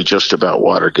not really just about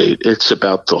Watergate. It's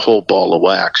about the whole ball of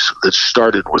wax that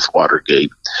started with Watergate.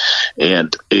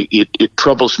 And it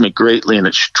troubles me greatly, and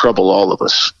it should trouble all of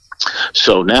us.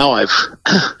 So now I've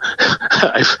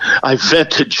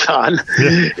vented, John.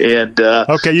 And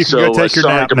okay, you can go take your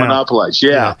nap to now. Monopolize.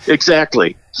 Yeah,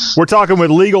 exactly. We're talking with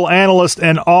legal analyst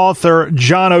and author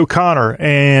John O'Connor,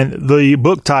 and the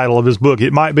book title of his book,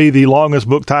 it might be the longest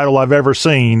book title I've ever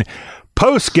seen,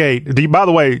 Postgate. By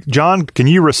the way, John, can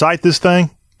you recite this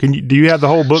thing? Do you have the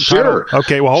whole book title?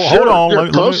 Okay, well, hold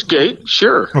on. Postgate,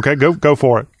 sure. Okay, go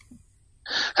for it.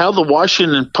 How the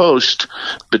Washington Post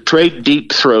betrayed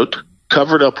Deep Throat,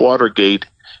 covered up Watergate,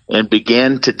 and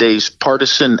began today's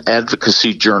partisan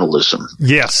advocacy journalism.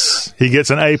 Yes, he gets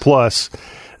an A+,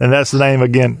 and that's the name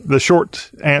again. The short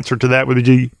answer to that would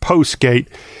be Postgate,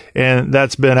 and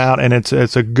that's been out, and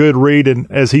it's a good read.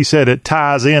 And as he said, it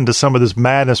ties into some of this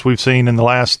madness we've seen in the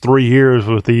last 3 years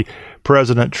with the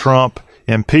President Trump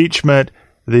impeachment,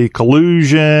 the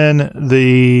collusion,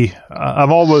 I've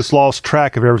almost lost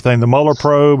track of everything, the Mueller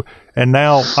probe, and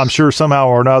now I'm sure somehow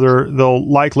or another they'll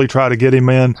likely try to get him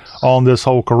in on this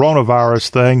whole coronavirus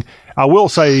thing. I will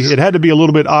say it had to be a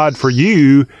little bit odd for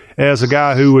you as a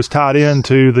guy who was tied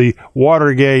into the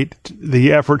Watergate,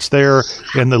 the efforts there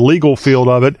in the legal field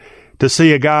of it, to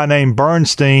see a guy named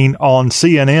Bernstein on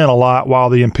CNN a lot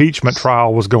while the impeachment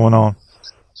trial was going on.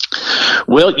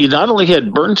 Well, you not only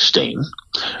had Bernstein,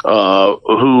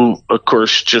 who, of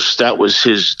course, that was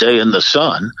his day in the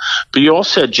sun, but you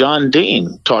also had John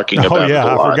Dean talking about it a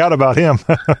lot. I forgot about him.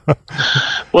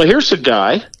 Well, here's a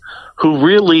guy who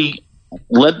really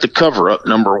led the cover-up,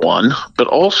 number one, but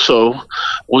also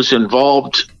was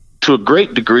involved to a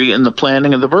great degree in the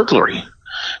planning of the burglary.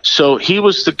 So he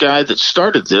was the guy that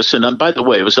started this. And by the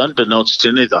way, it was unbeknownst to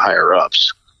any of the higher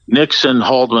ups. Nixon,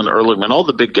 Haldeman, Ehrlichman, all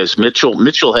the big guys.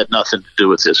 Mitchell had nothing to do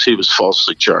with this. He was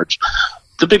falsely charged.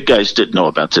 The big guys didn't know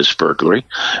about this burglary.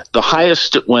 The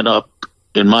highest it went up,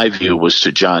 in my view, was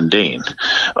to John Dean.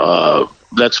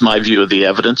 That's my view of the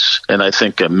evidence, and I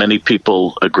think many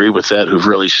people agree with that who've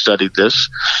really studied this.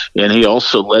 And he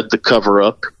also led the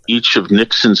cover-up. Each of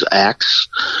Nixon's acts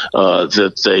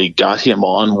that they got him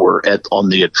on were on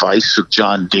the advice of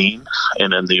John Dean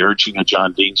and in the urging of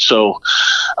John Dean. So,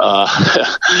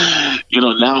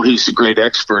 now he's a great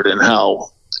expert in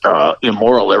how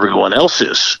immoral everyone else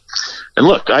is. And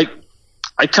look, I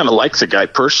kind of like the guy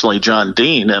personally, John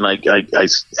Dean, and I'm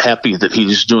happy that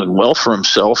he's doing well for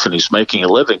himself and he's making a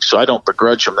living, so I don't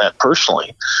begrudge him that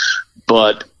personally.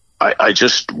 But I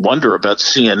just wonder about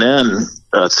CNN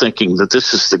thinking that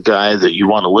this is the guy that you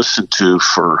want to listen to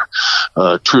for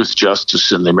truth,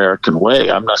 justice, and the American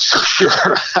way. I'm not so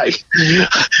sure I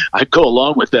go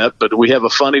along with that, but we have a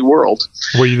funny world.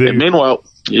 And meanwhile,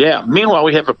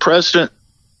 we have a president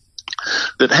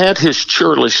that had his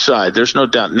churlish side. There's no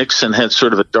doubt Nixon had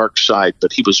sort of a dark side,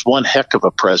 but he was one heck of a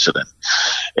president.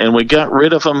 And we got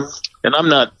rid of him, and I'm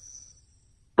not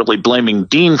really blaming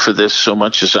Dean for this so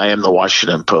much as I am the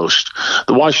Washington Post.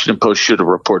 The Washington Post should have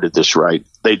reported this right.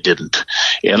 They didn't.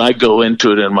 And I go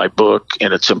into it in my book,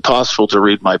 and it's impossible to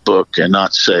read my book and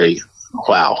not say,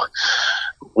 wow,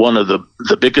 one of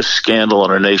the biggest scandal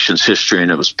in our nation's history, and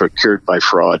it was procured by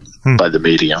fraud by the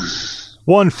media.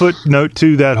 One footnote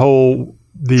to that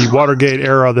the Watergate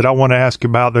era that I want to ask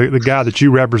about, the guy that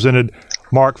you represented,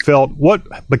 Mark Felt,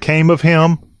 what became of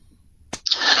him?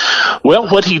 Well,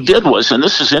 what he did was, and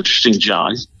this is interesting,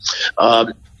 John,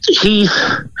 he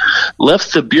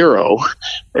left the Bureau,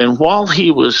 and while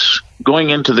he was going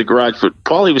into the garage, but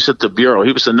while he was at the Bureau,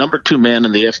 he was the number 2 man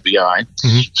in the FBI.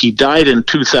 Mm-hmm. He died in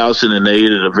 2008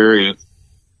 at a very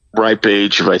ripe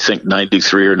age of, I think,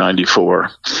 93 or 94.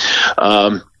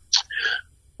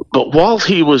 But while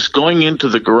he was going into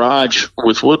the garage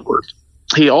with Woodward,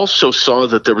 he also saw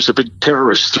that there was a big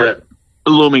terrorist threat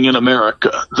looming in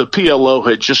America. The PLO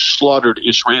had just slaughtered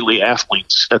Israeli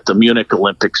athletes at the Munich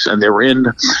Olympics, and they were in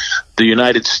the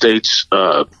United States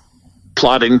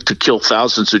plotting to kill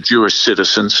thousands of Jewish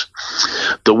citizens.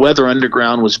 The Weather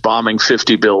Underground was bombing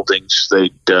 50 buildings.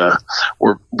 They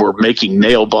were making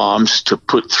nail bombs to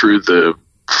put through the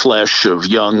flesh of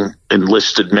young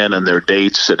enlisted men and their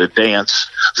dates at a dance.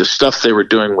 The stuff they were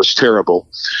doing was terrible.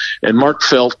 And Mark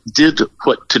Felt did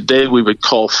what today we would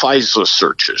call FISA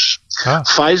searches.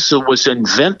 FISA was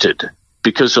invented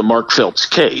because of Mark Felt's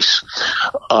case.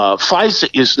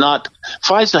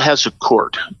 FISA has a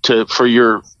court for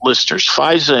your listeners.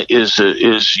 FISA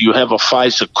is you have a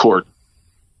FISA court.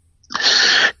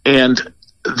 And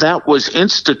that was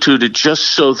instituted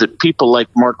just so that people like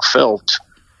Mark Felt,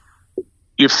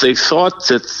 if they thought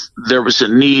that there was a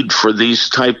need for these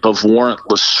type of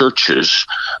warrantless searches,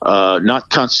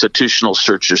 not constitutional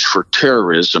searches for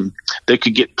terrorism, they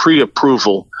could get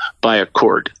pre-approval by a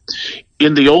court.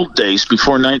 In the old days,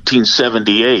 before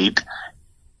 1978,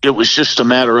 it was just a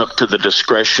matter up to the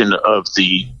discretion of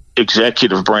the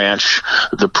executive branch,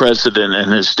 the president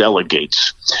and his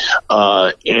delegates.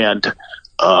 And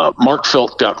Mark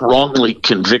Felt got wrongly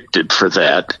convicted for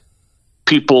that.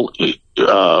 People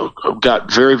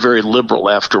got very, very liberal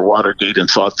after Watergate and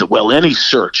thought that, well, any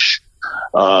search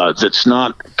that's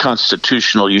not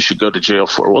constitutional, you should go to jail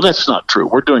for. Well, that's not true.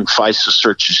 We're doing FISA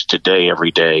searches today,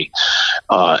 every day,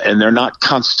 and they're not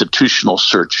constitutional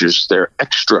searches. They're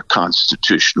extra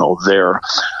constitutional. They're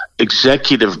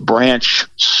executive branch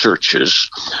searches,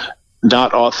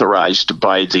 not authorized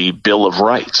by the Bill of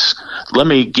Rights. Let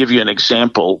me give you an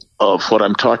example of what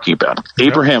I'm talking about. Yep.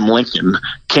 Abraham Lincoln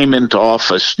came into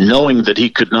office knowing that he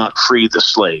could not free the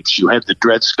slaves. You had the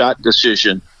Dred Scott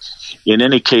decision. In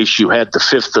any case, you had the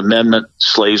Fifth Amendment.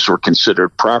 Slaves were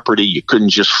considered property. You couldn't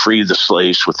just free the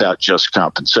slaves without just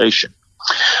compensation.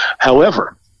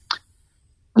 However,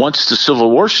 once the Civil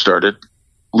War started,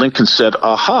 Lincoln said,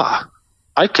 aha,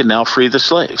 I can now free the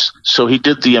slaves. So he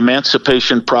did the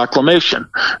Emancipation Proclamation.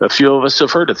 A few of us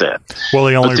have heard of that. Well,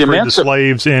 he only freed the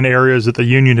slaves in areas that the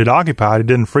Union had occupied. It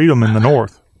didn't free them in the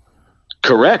North.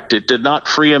 Correct. It did not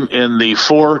free them in the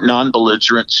 4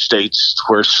 non-belligerent states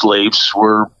where slaves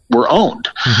were owned.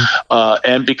 Mm-hmm.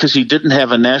 And because he didn't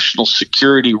have a national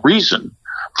security reason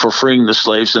for freeing the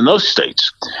slaves in those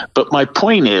states. But my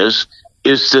point is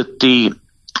that the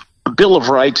Bill of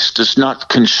Rights does not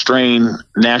constrain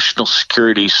national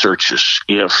security searches.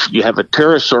 If you have a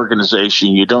terrorist organization,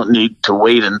 you don't need to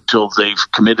wait until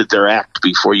they've committed their act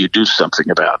before you do something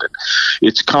about it.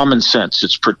 It's common sense.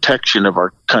 It's protection of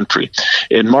our country.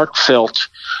 And Mark Felt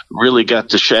really got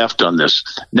the shaft on this.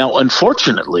 Now,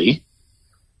 unfortunately,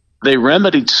 they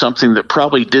remedied something that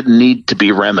probably didn't need to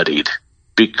be remedied,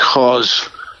 because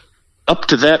up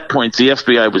to that point, the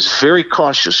FBI was very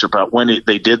cautious about when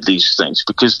they did these things,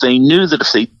 because they knew that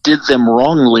if they did them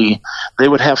wrongly, they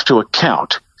would have to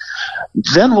account.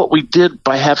 Then what we did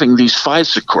by having these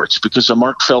FISA courts, because of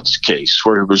Mark Felt's case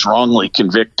where he was wrongly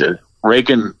convicted,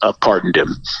 Reagan pardoned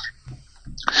him.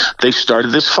 They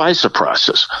started this FISA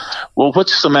process. Well,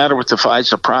 what's the matter with the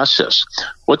FISA process?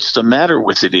 What's the matter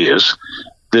with it is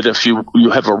that if you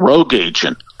have a rogue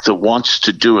agent that wants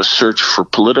to do a search for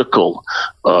political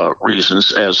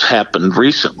reasons, as happened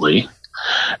recently,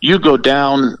 you go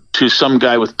down to some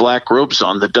guy with black robes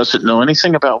on that doesn't know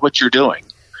anything about what you're doing.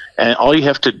 And all you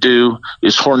have to do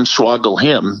is hornswoggle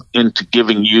him into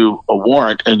giving you a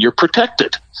warrant, and you're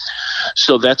protected.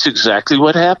 So that's exactly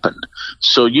what happened.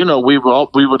 So, we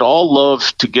would all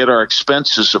love to get our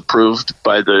expenses approved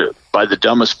by the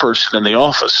dumbest person in the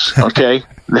office. Okay.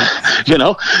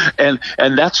 And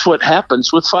that's what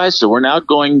happens with FISA. We're now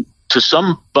going to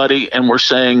somebody and we're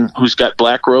saying, who's got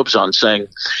black robes on, saying,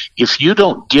 if you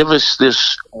don't give us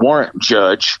this warrant,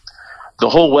 judge, the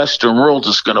whole Western world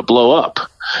is going to blow up.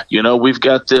 We've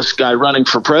got this guy running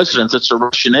for president that's a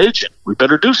Russian agent. We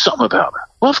better do something about it.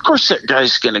 Well, of course that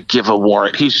guy's going to give a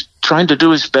warrant. He's trying to do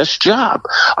his best job.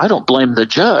 I don't blame the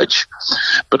judge,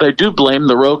 but I do blame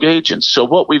the rogue agents. So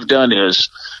what we've done is,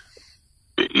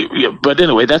 but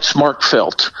anyway, that's Mark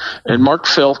Felt. And Mark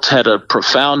Felt had a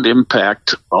profound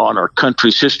impact on our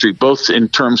country's history, both in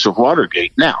terms of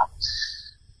Watergate. Now,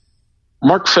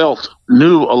 Mark Felt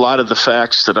knew a lot of the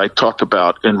facts that I talk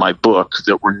about in my book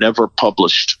that were never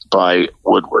published by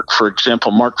Woodward. For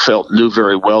example, Mark Felt knew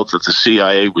very well that the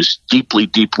CIA was deeply,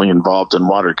 deeply involved in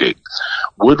Watergate.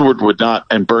 Woodward would not,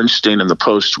 and Bernstein and the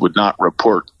Post would not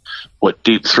report what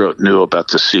Deep Throat knew about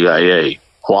the CIA.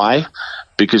 Why?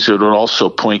 Because it would also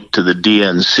point to the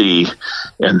DNC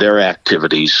and their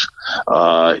activities,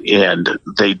 and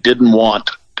they didn't want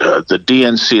the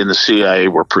DNC and the CIA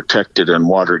were protected in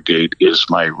Watergate is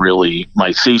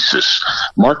my thesis.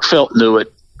 Mark Felt knew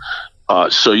it.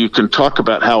 So you can talk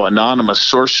about how anonymous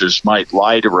sources might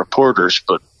lie to reporters,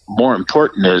 but more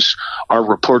important is, are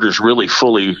reporters really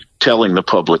fully telling the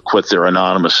public what their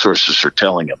anonymous sources are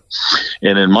telling them?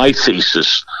 And in my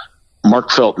thesis,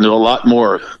 Mark Felt knew a lot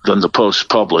more than the Post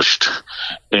published,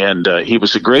 and he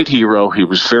was a great hero. He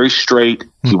was very straight.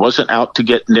 He wasn't out to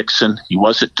get Nixon. He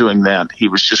wasn't doing that. He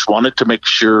was just wanted to make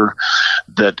sure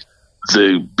that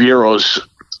the Bureau's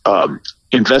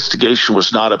investigation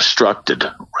was not obstructed,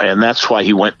 and that's why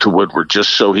he went to Woodward,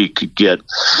 just so he could get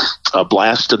a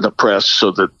blast in the press so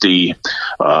that the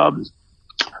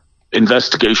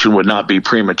investigation would not be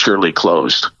prematurely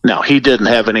closed. Now, he didn't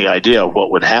have any idea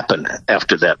what would happen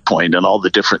after that point and all the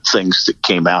different things that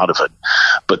came out of it.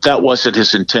 But that wasn't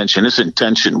his intention. His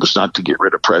intention was not to get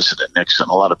rid of President Nixon.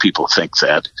 A lot of people think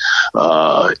that,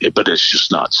 but it's just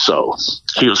not so.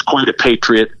 He was quite a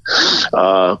patriot.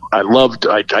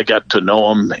 I got to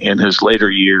know him in his later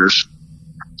years,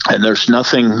 and there's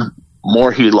nothing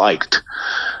more he liked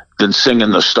than singing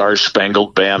the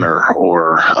Star-Spangled Banner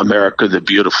or America the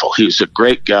Beautiful. He's a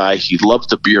great guy. He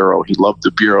loved the Bureau. He loved the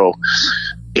Bureau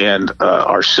and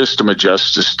our system of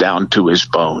justice down to his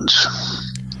bones.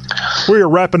 We are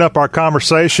wrapping up our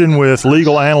conversation with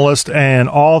legal analyst and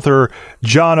author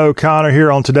John O'Connor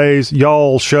here on today's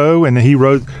Y'all Show, and he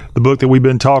wrote the book that we've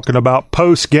been talking about,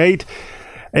 Postgate.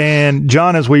 And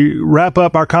John, as we wrap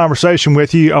up our conversation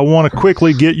with you, I want to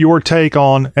quickly get your take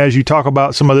on, as you talk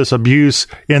about some of this abuse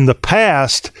in the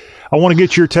past, I want to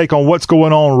get your take on what's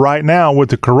going on right now with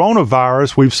the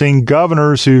coronavirus. We've seen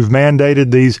governors who've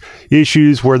mandated these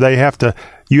issues where you have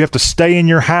to stay in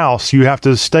your house, you have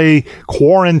to stay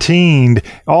quarantined,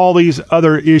 all these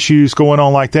other issues going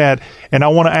on like that. And I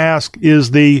want to ask,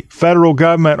 is the federal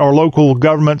government or local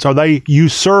governments, are they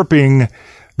usurping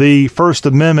the First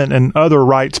Amendment and other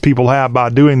rights people have by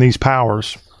doing these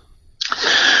powers?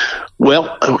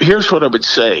 Well, here's what I would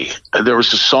say. There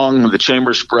was a song the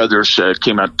Chambers Brothers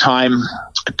came out, Time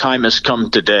Has Come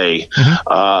Today.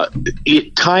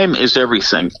 Mm-hmm. Time is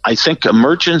everything. I think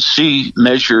emergency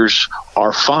measures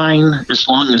are fine as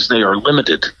long as they are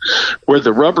limited. Where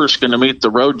the rubber's going to meet the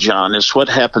road, John, is what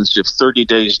happens if 30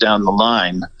 days down the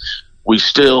line we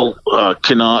still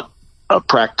cannot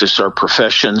practice our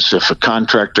professions, if a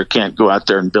contractor can't go out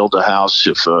there and build a house,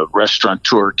 if a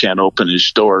restaurateur can't open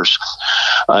his doors.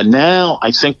 Now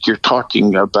I think you're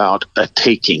talking about a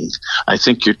taking. I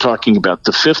think you're talking about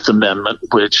the Fifth Amendment,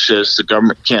 which says the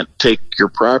government can't take your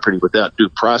property without due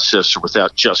process or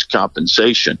without just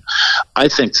compensation. I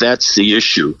think that's the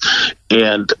issue.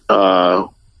 And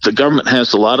the government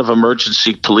has a lot of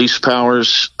emergency police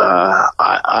powers.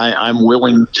 I'm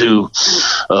willing to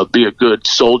be a good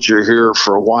soldier here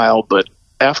for a while, but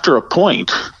after a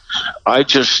point, I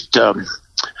just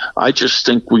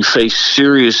think we face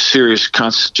serious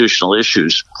constitutional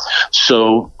issues.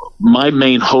 So my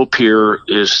main hope here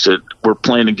is that we're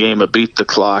playing a game of beat the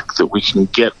clock, that we can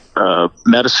get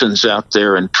medicines out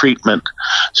there and treatment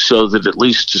so that at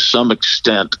least to some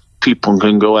extent people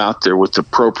can go out there with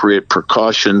appropriate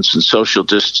precautions and social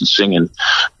distancing and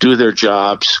do their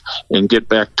jobs and get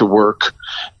back to work.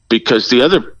 Because the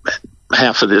other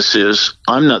half of this is,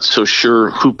 I'm not so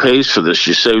sure who pays for this.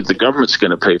 You say the government's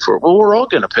going to pay for it. Well, we're all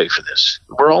going to pay for this.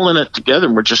 We're all in it together,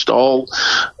 and we're just all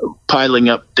piling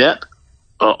up debt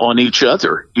on each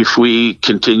other if we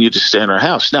continue to stay in our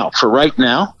house. Now, for right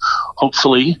now,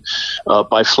 hopefully,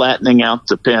 by flattening out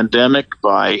the pandemic,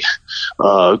 by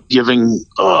giving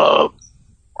our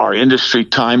industry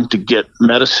time to get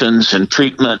medicines and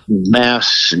treatment and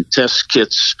masks and test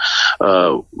kits,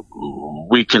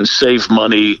 we can save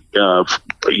money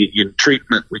in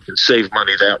treatment. We can save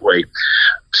money that way.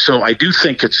 So I do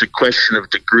think it's a question of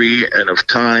degree and of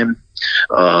time.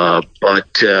 But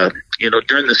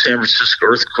during the San Francisco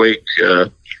earthquake,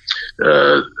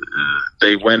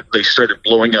 they started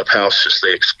blowing up houses.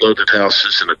 They exploded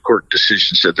houses, and a court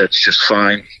decision said that's just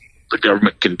fine. The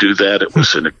government can do that. It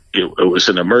was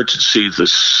an emergency. The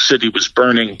city was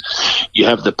burning. You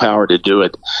have the power to do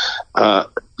it.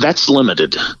 That's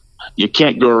limited. You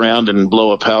can't go around and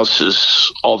blow up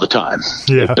houses all the time.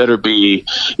 Yeah. It better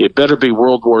be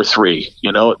World War III.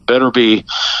 It better be.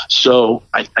 So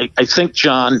I think,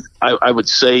 John, I would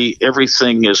say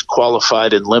everything is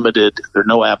qualified and limited. There are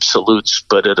no absolutes,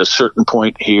 but at a certain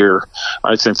point here,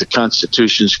 I think the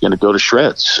Constitution is going to go to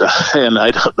shreds, and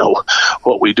I don't know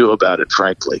what we do about it.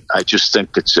 Frankly, I just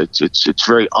think it's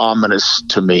very ominous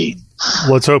to me.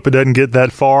 Let's hope it doesn't get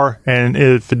that far. And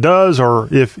if it does, or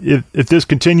if this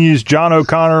continues, John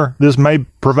O'Connor, this may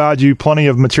provide you plenty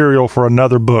of material for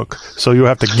another book. So you'll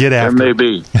have to get after it. There may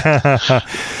be.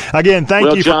 Again,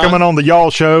 thank you, John, for coming on the Y'all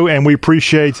Show, and we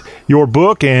appreciate your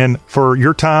book and for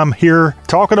your time here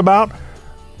talking about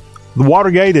the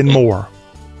Watergate and more.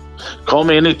 Call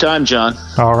me anytime, John.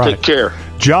 All right. Take care.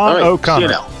 John O'Connor.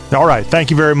 See you now. All right. Thank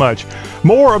you very much.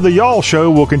 More of the Y'all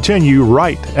Show will continue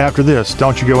right after this.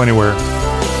 Don't you go anywhere.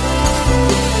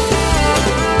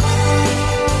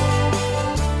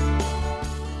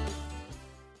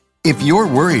 If you're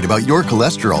worried about your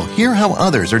cholesterol, hear how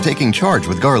others are taking charge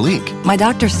with Garlic. My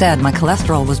doctor said my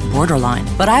cholesterol was borderline,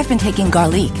 but I've been taking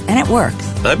Garlic, and it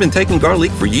works. I've been taking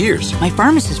Garlic for years. My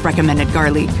pharmacist recommended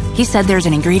Garlic. He said there's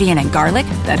an ingredient in garlic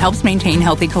that helps maintain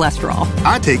healthy cholesterol.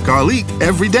 I take Garlic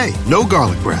every day. No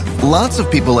garlic breath. Lots of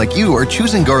people like you are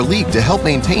choosing Garlic to help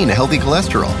maintain a healthy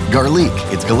cholesterol. Garlic,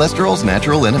 it's cholesterol's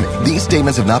natural enemy. These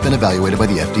statements have not been evaluated by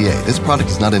the FDA. This product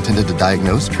is not intended to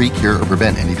diagnose, treat, cure, or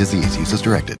prevent any disease. Use as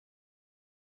directed.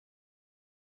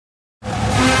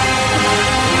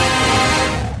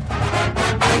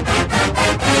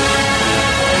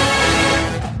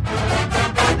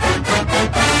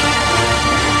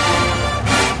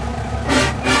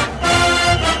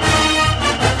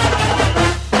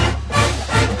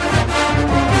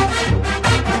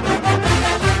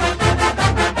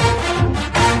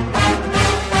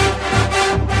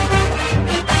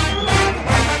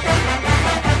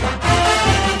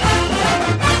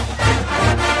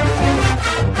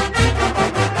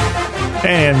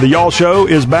 And the Y'all Show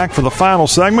is back for the final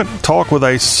segment. Talk with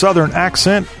a Southern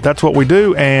accent. That's what we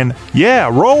do. And yeah,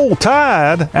 roll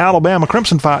Tide, Alabama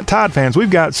Crimson Tide fans. We've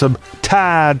got some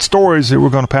Tide stories that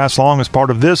we're going to pass along as part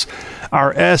of this,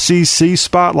 our SEC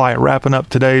Spotlight, wrapping up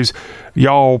today's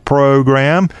Y'all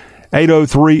program.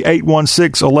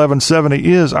 803-816-1170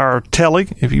 is our tele.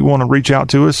 If you want to reach out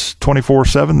to us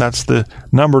 24/7, that's the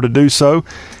number to do so.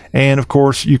 And of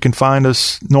course, you can find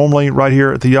us normally right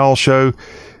here at the Y'all Show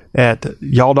at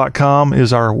y'all.com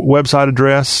is our website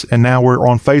address. And now we're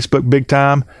on Facebook big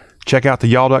time. Check out the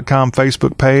y'all.com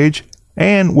Facebook page.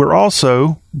 And we're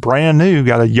also brand new,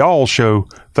 got a Y'all Show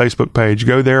Facebook page.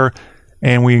 Go there,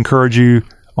 and we encourage you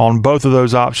on both of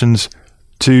those options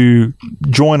to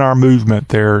join our movement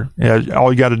there.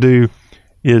 All you got to do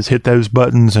is hit those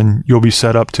buttons, and you'll be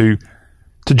set up to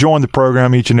join the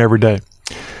program each and every day.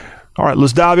 All right,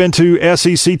 let's dive into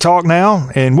SEC talk now,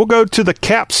 and we'll go to the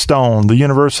capstone, the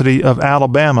University of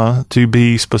Alabama, to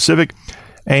be specific.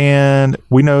 And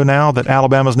we know now that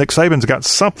Alabama's Nick Saban's got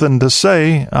something to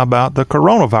say about the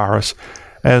coronavirus,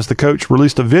 as the coach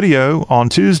released a video on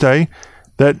Tuesday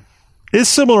that is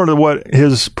similar to what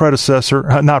his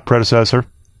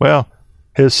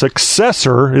his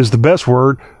successor is the best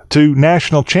word, to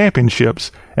national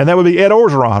championships, and that would be Ed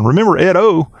Orgeron.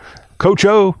 Remember, Coach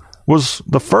O, was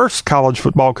the first college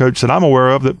football coach that I'm aware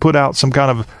of that put out some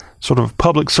kind of sort of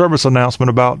public service announcement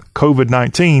about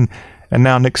COVID-19, and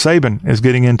now Nick Saban is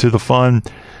getting into the fun.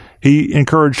 He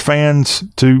encouraged fans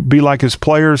to be like his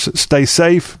players, stay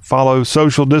safe, follow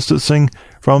social distancing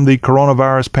from the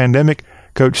coronavirus pandemic.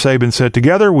 Coach Saban said,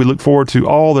 "Together, we look forward to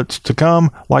all that's to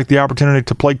come, like the opportunity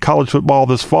to play college football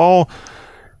this fall.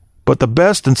 But the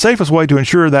best and safest way to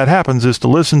ensure that happens is to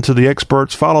listen to the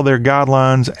experts, follow their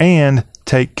guidelines, and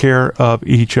take care of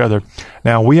each other."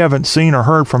 Now, we haven't seen or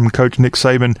heard from Coach Nick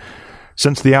Saban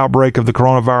since the outbreak of the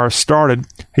coronavirus started.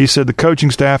 He said the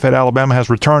coaching staff at Alabama has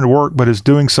returned to work, but is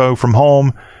doing so from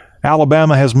home.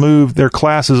 Alabama has moved their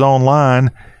classes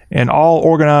online, and all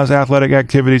organized athletic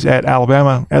activities at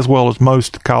Alabama, as well as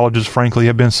most colleges, frankly,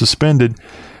 have been suspended.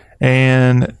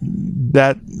 And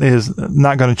that is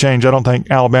not going to change. I don't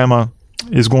think Alabama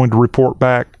is going to report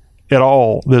back at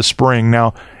all this spring.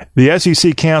 Now, the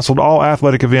SEC canceled all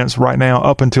athletic events right now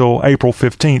up until April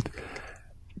 15th.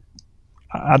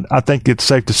 I think it's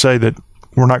safe to say that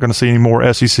we're not going to see any more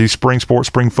SEC spring sports,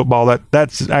 spring football.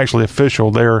 That's actually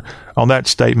official there on that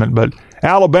statement. But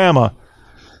Alabama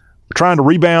trying to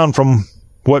rebound from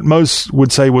what most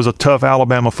would say was a tough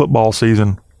Alabama football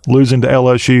season, losing to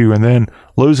LSU and then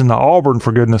losing to Auburn,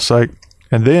 for goodness sake,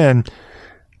 and then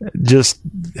just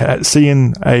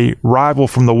seeing a rival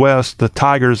from the West, the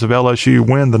Tigers of LSU,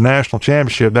 win the national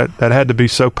championship. That had to be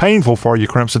so painful for you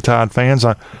Crimson Tide fans.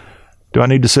 Do I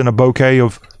need to send a bouquet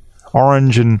of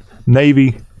orange and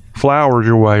navy flowers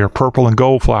your way, or purple and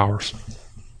gold flowers?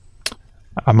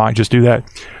 I might just do that.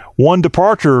 One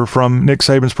departure from Nick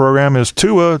Saban's program is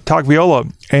Tua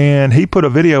Tagovailoa, and he put a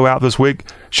video out this week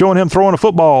showing him throwing a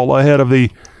football ahead of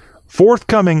the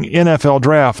forthcoming NFL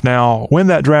draft. Now, when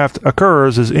that draft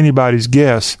occurs is anybody's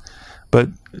guess, but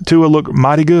Tua looked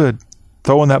mighty good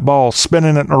throwing that ball,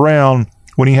 spinning it around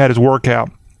when he had his workout,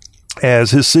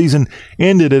 as his season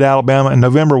ended at Alabama in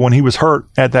November when he was hurt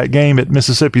at that game at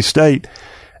Mississippi State,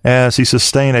 as he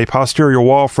sustained a posterior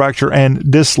wall fracture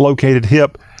and dislocated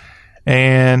hip.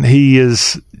 And he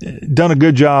has done a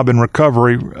good job in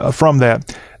recovery from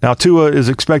that. Now, Tua is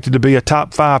expected to be a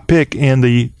top 5 pick in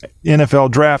the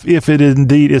NFL draft if it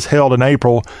indeed is held in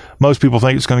April. Most people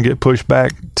think it's going to get pushed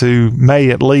back to May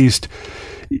at least.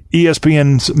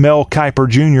 ESPN's Mel Kiper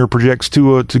Jr. projects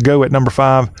Tua to go at number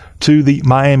 5 to the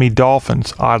Miami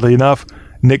Dolphins. Oddly enough,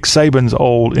 Nick Saban's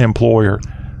old employer.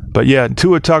 But yeah,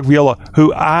 Tua Tagovailoa,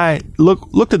 who I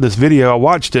looked at this video, I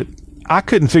watched it. I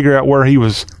couldn't figure out where he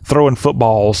was throwing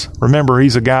footballs. Remember,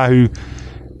 he's a guy who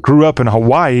grew up in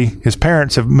Hawaii. His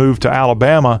parents have moved to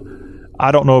Alabama.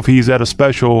 I don't know if he's at a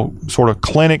special sort of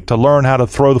clinic to learn how to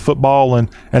throw the football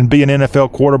and be an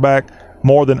NFL quarterback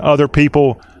more than other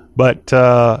people. But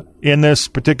in this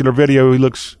particular video, he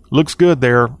looks good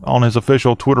there on his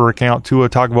official Twitter account, Tua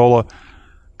Tagovailoa.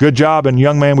 Good job, and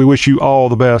young man, we wish you all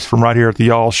the best from right here at the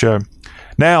Y'all Show.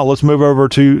 Now, let's move over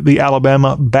to the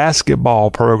Alabama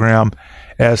basketball program,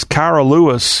 as Kyra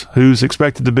Lewis, who's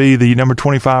expected to be the number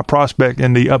 25 prospect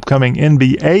in the upcoming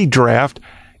NBA draft,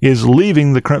 is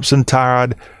leaving the Crimson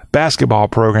Tide basketball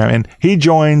program, and he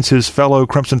joins his fellow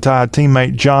Crimson Tide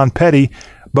teammate John Petty.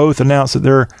 Both announced that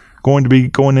they're going to be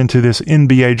going into this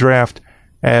NBA draft,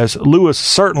 as Lewis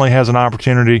certainly has an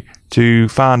opportunity to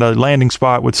find a landing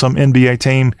spot with some NBA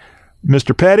team.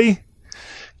 Mr. Petty,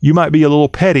 you might be a little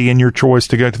petty in your choice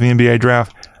to go to the NBA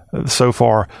draft so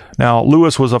far. Now,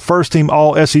 Lewis was a first-team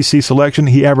All-SEC selection.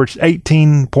 He averaged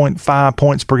 18.5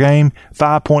 points per game,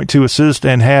 5.2 assists,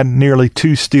 and had nearly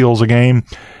 2 steals a game.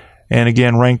 And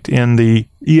again, ranked in the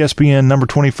ESPN number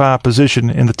 25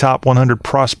 position in the top 100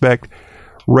 prospect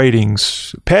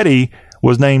ratings. Petty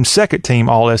was named second-team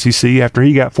All-SEC after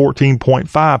he got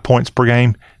 14.5 points per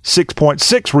game,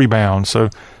 6.6 rebounds. So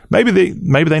maybe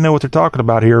they know what they're talking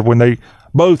about here when they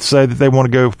both say that they want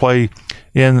to go play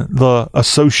in the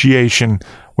association.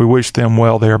 We wish them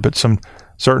well there, but some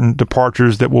certain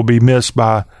departures that will be missed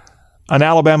by an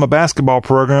Alabama basketball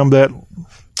program that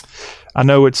I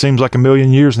know it seems like a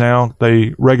million years now,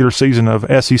 the regular season of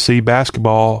SEC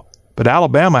basketball, but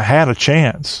Alabama had a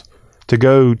chance to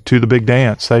go to the big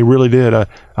dance. They really did.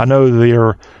 I know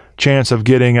their chance of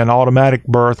getting an automatic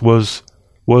berth was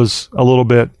a little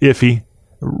bit iffy,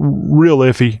 real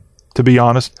iffy. to be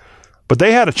honest. But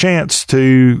they had a chance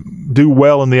to do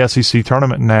well in the SEC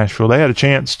tournament in Nashville. They had a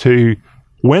chance to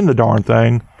win the darn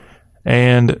thing,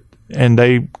 and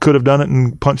they could have done it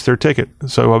and punched their ticket.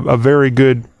 So a very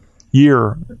good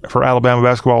year for Alabama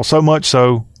basketball, so much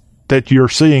so that you're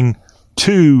seeing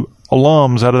 2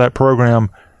 alums out of that program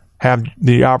have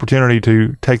the opportunity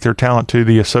to take their talent to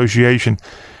the association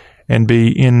and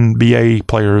be NBA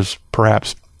players,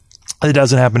 perhaps. It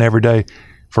doesn't happen every day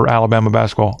for Alabama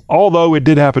basketball, although it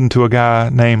did happen to a guy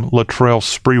named Latrell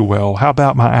Sprewell. How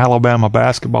about my Alabama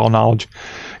basketball knowledge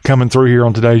coming through here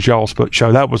on today's Y'all Split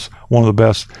Show? That was one of the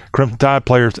best Crimson Tide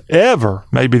players ever,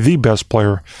 maybe the best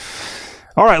player.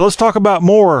 All right, let's talk about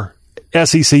more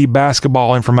SEC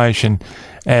basketball information,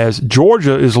 as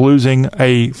Georgia is losing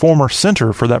a former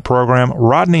center for that program,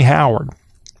 Rodney Howard.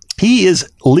 He is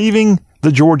leaving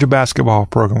the Georgia basketball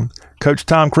program. Coach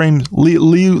Tom Crean's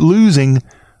losing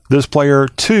this player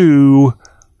to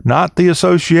not the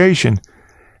association.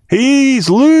 He's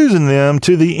losing them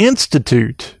to the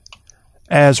Institute,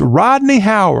 as Rodney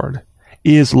Howard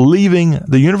is leaving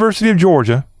the University of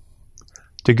Georgia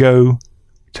to go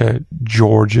to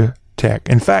Georgia Tech.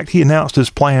 In fact, he announced his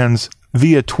plans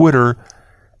via Twitter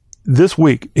this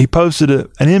week. He posted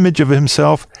an image of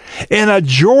himself in a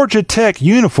Georgia Tech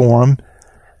uniform,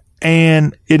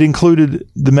 and it included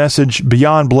the message,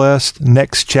 "Beyond Blessed,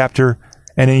 Next Chapter,"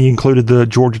 and he included the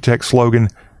Georgia Tech slogan,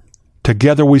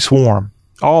 "Together We Swarm."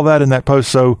 All that in that post.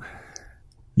 So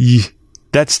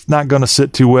that's not going to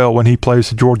sit too well when he plays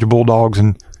the Georgia Bulldogs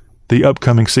in the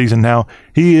upcoming season. Now,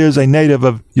 he is a native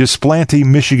of Ypsilanti,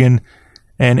 Michigan,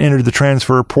 and entered the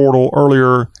transfer portal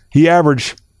earlier. He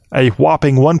averaged a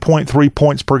whopping 1.3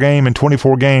 points per game in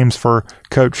 24 games for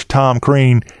Coach Tom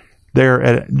Crean there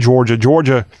at Georgia.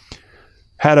 Georgia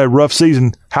had a rough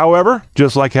season. However,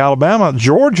 just like Alabama,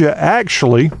 Georgia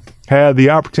actually had the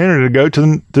opportunity to go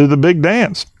to the big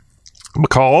dance,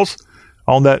 because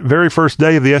on that very first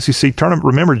day of the SEC tournament,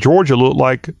 remember, Georgia looked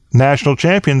like national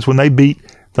champions when they beat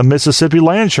the Mississippi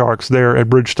Land Sharks there at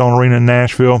Bridgestone Arena in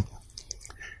Nashville.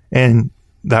 And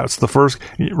that's the first.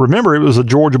 Remember, it was a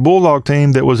Georgia Bulldog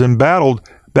team that was embattled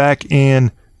back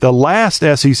in the last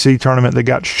SEC tournament that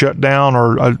got shut down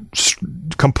or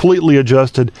completely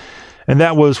adjusted. And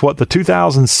that was the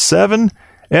 2007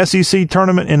 SEC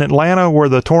tournament in Atlanta, where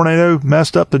the tornado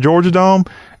messed up the Georgia Dome.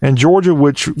 And Georgia,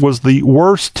 which was the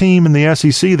worst team in the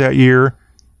SEC that year,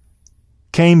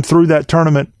 came through that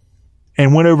tournament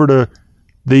and went over to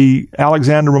the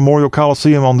Alexander Memorial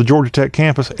Coliseum on the Georgia Tech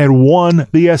campus and won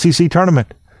the SEC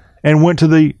tournament and went to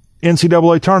the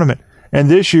NCAA tournament. And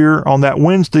this year, on that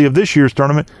Wednesday of this year's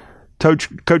tournament, Coach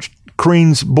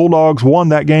Crean's Bulldogs won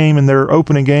that game in their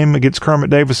opening game against Kermit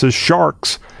Davis's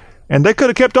Sharks. And they could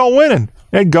have kept on winning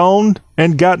and gone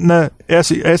and gotten a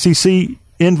SEC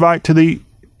invite to the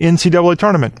NCAA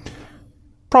tournament.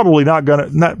 Probably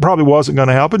wasn't going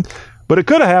to happen, but it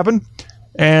could have happened.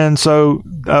 And so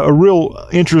a real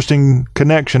interesting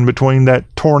connection between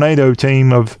that tornado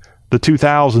team of the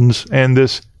 2000s and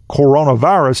this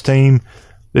coronavirus team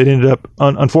that ended up,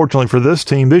 unfortunately for this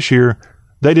team this year,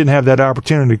 they didn't have that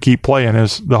opportunity to keep playing,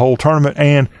 as the whole tournament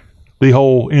and the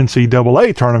whole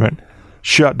NCAA tournament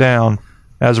shut down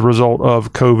as a result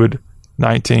of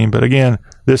COVID-19. But again,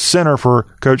 this center for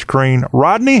Coach Crean,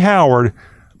 Rodney Howard,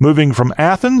 moving from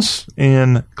Athens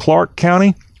in Clark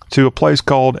County to a place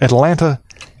called Atlanta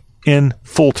in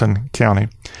Fulton County.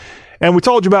 And we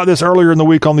told you about this earlier in the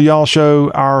week on the Y'all Show.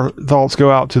 Our thoughts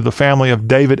go out to the family of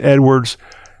David Edwards,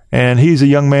 and he's a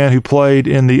young man who played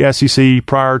in the SEC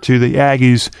prior to the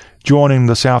Aggies joining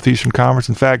the Southeastern Conference.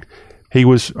 In fact, he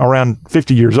was around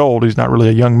 50 years old. He's not really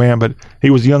a young man, but he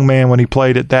was a young man when he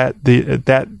played at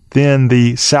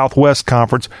the Southwest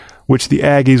Conference, which the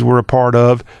Aggies were a part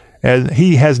of. And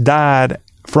he has died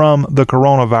from the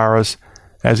coronavirus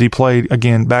as he played,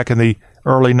 again, back in the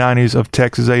early 90s of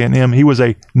Texas A&M. He was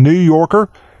a New Yorker,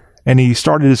 and he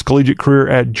started his collegiate career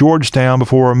at Georgetown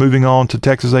before moving on to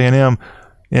Texas A&M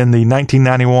in the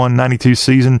 1991-92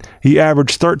 season. He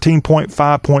averaged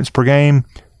 13.5 points per game,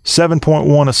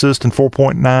 7.1 assists, and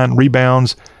 4.9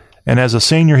 rebounds. And as a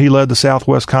senior, he led the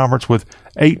Southwest Conference with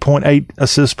 8.8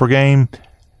 assists per game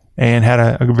and had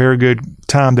a very good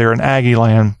time there in Aggie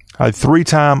land. A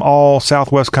three-time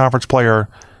All-Southwest Conference player.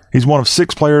 He's one of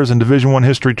 6 players in Division I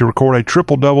history to record a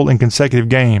triple-double in consecutive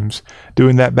games,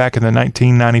 doing that back in the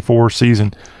 1994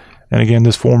 season. And again,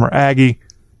 this former Aggie,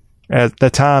 at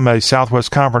that time a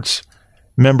Southwest Conference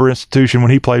member institution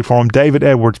when he played for him, David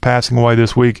Edwards, passing away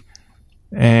this week,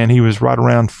 and he was right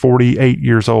around 48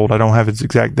 years old. I don't have his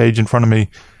exact age in front of me,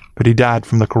 but he died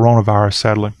from the coronavirus,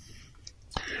 sadly.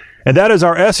 And that is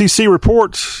our SEC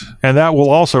report, and that will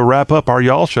also wrap up our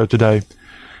Y'all Show today.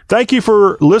 Thank you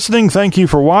for listening. Thank you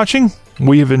for watching.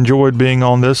 We have enjoyed being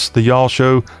on this, the Y'all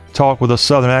Show, talk with a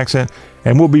Southern accent,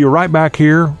 and we'll be right back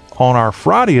here on our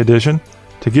Friday edition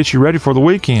to get you ready for the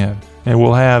weekend. And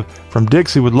we'll have From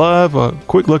Dixie with Love, a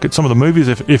quick look at some of the movies,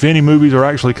 if any movies are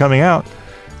actually coming out.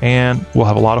 And we'll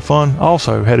have a lot of fun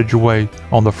also headed your way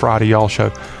on the Friday Y'all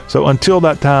Show. So until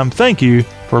that time, thank you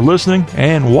for listening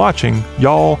and watching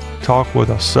Y'all Talk with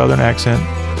a Southern Accent.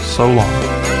 So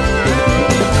long.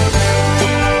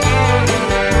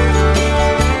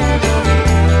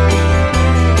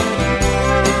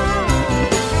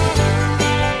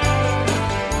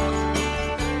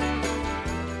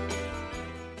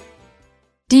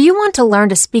 Do you want to learn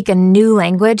to speak a new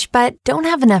language but don't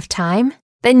have enough time?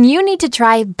 Then you need to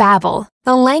try Babbel,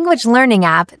 the language learning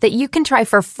app that you can try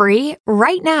for free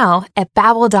right now at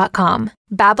Babbel.com.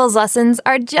 Babbel's lessons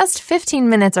are just 15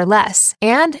 minutes or less,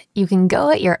 and you can go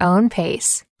at your own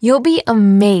pace. You'll be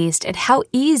amazed at how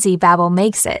easy Babbel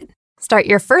makes it. Start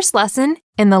your first lesson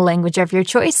in the language of your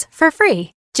choice for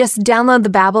free. Just download the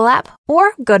Babbel app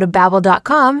or go to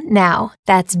Babbel.com now.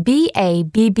 That's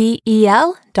Babbel.com.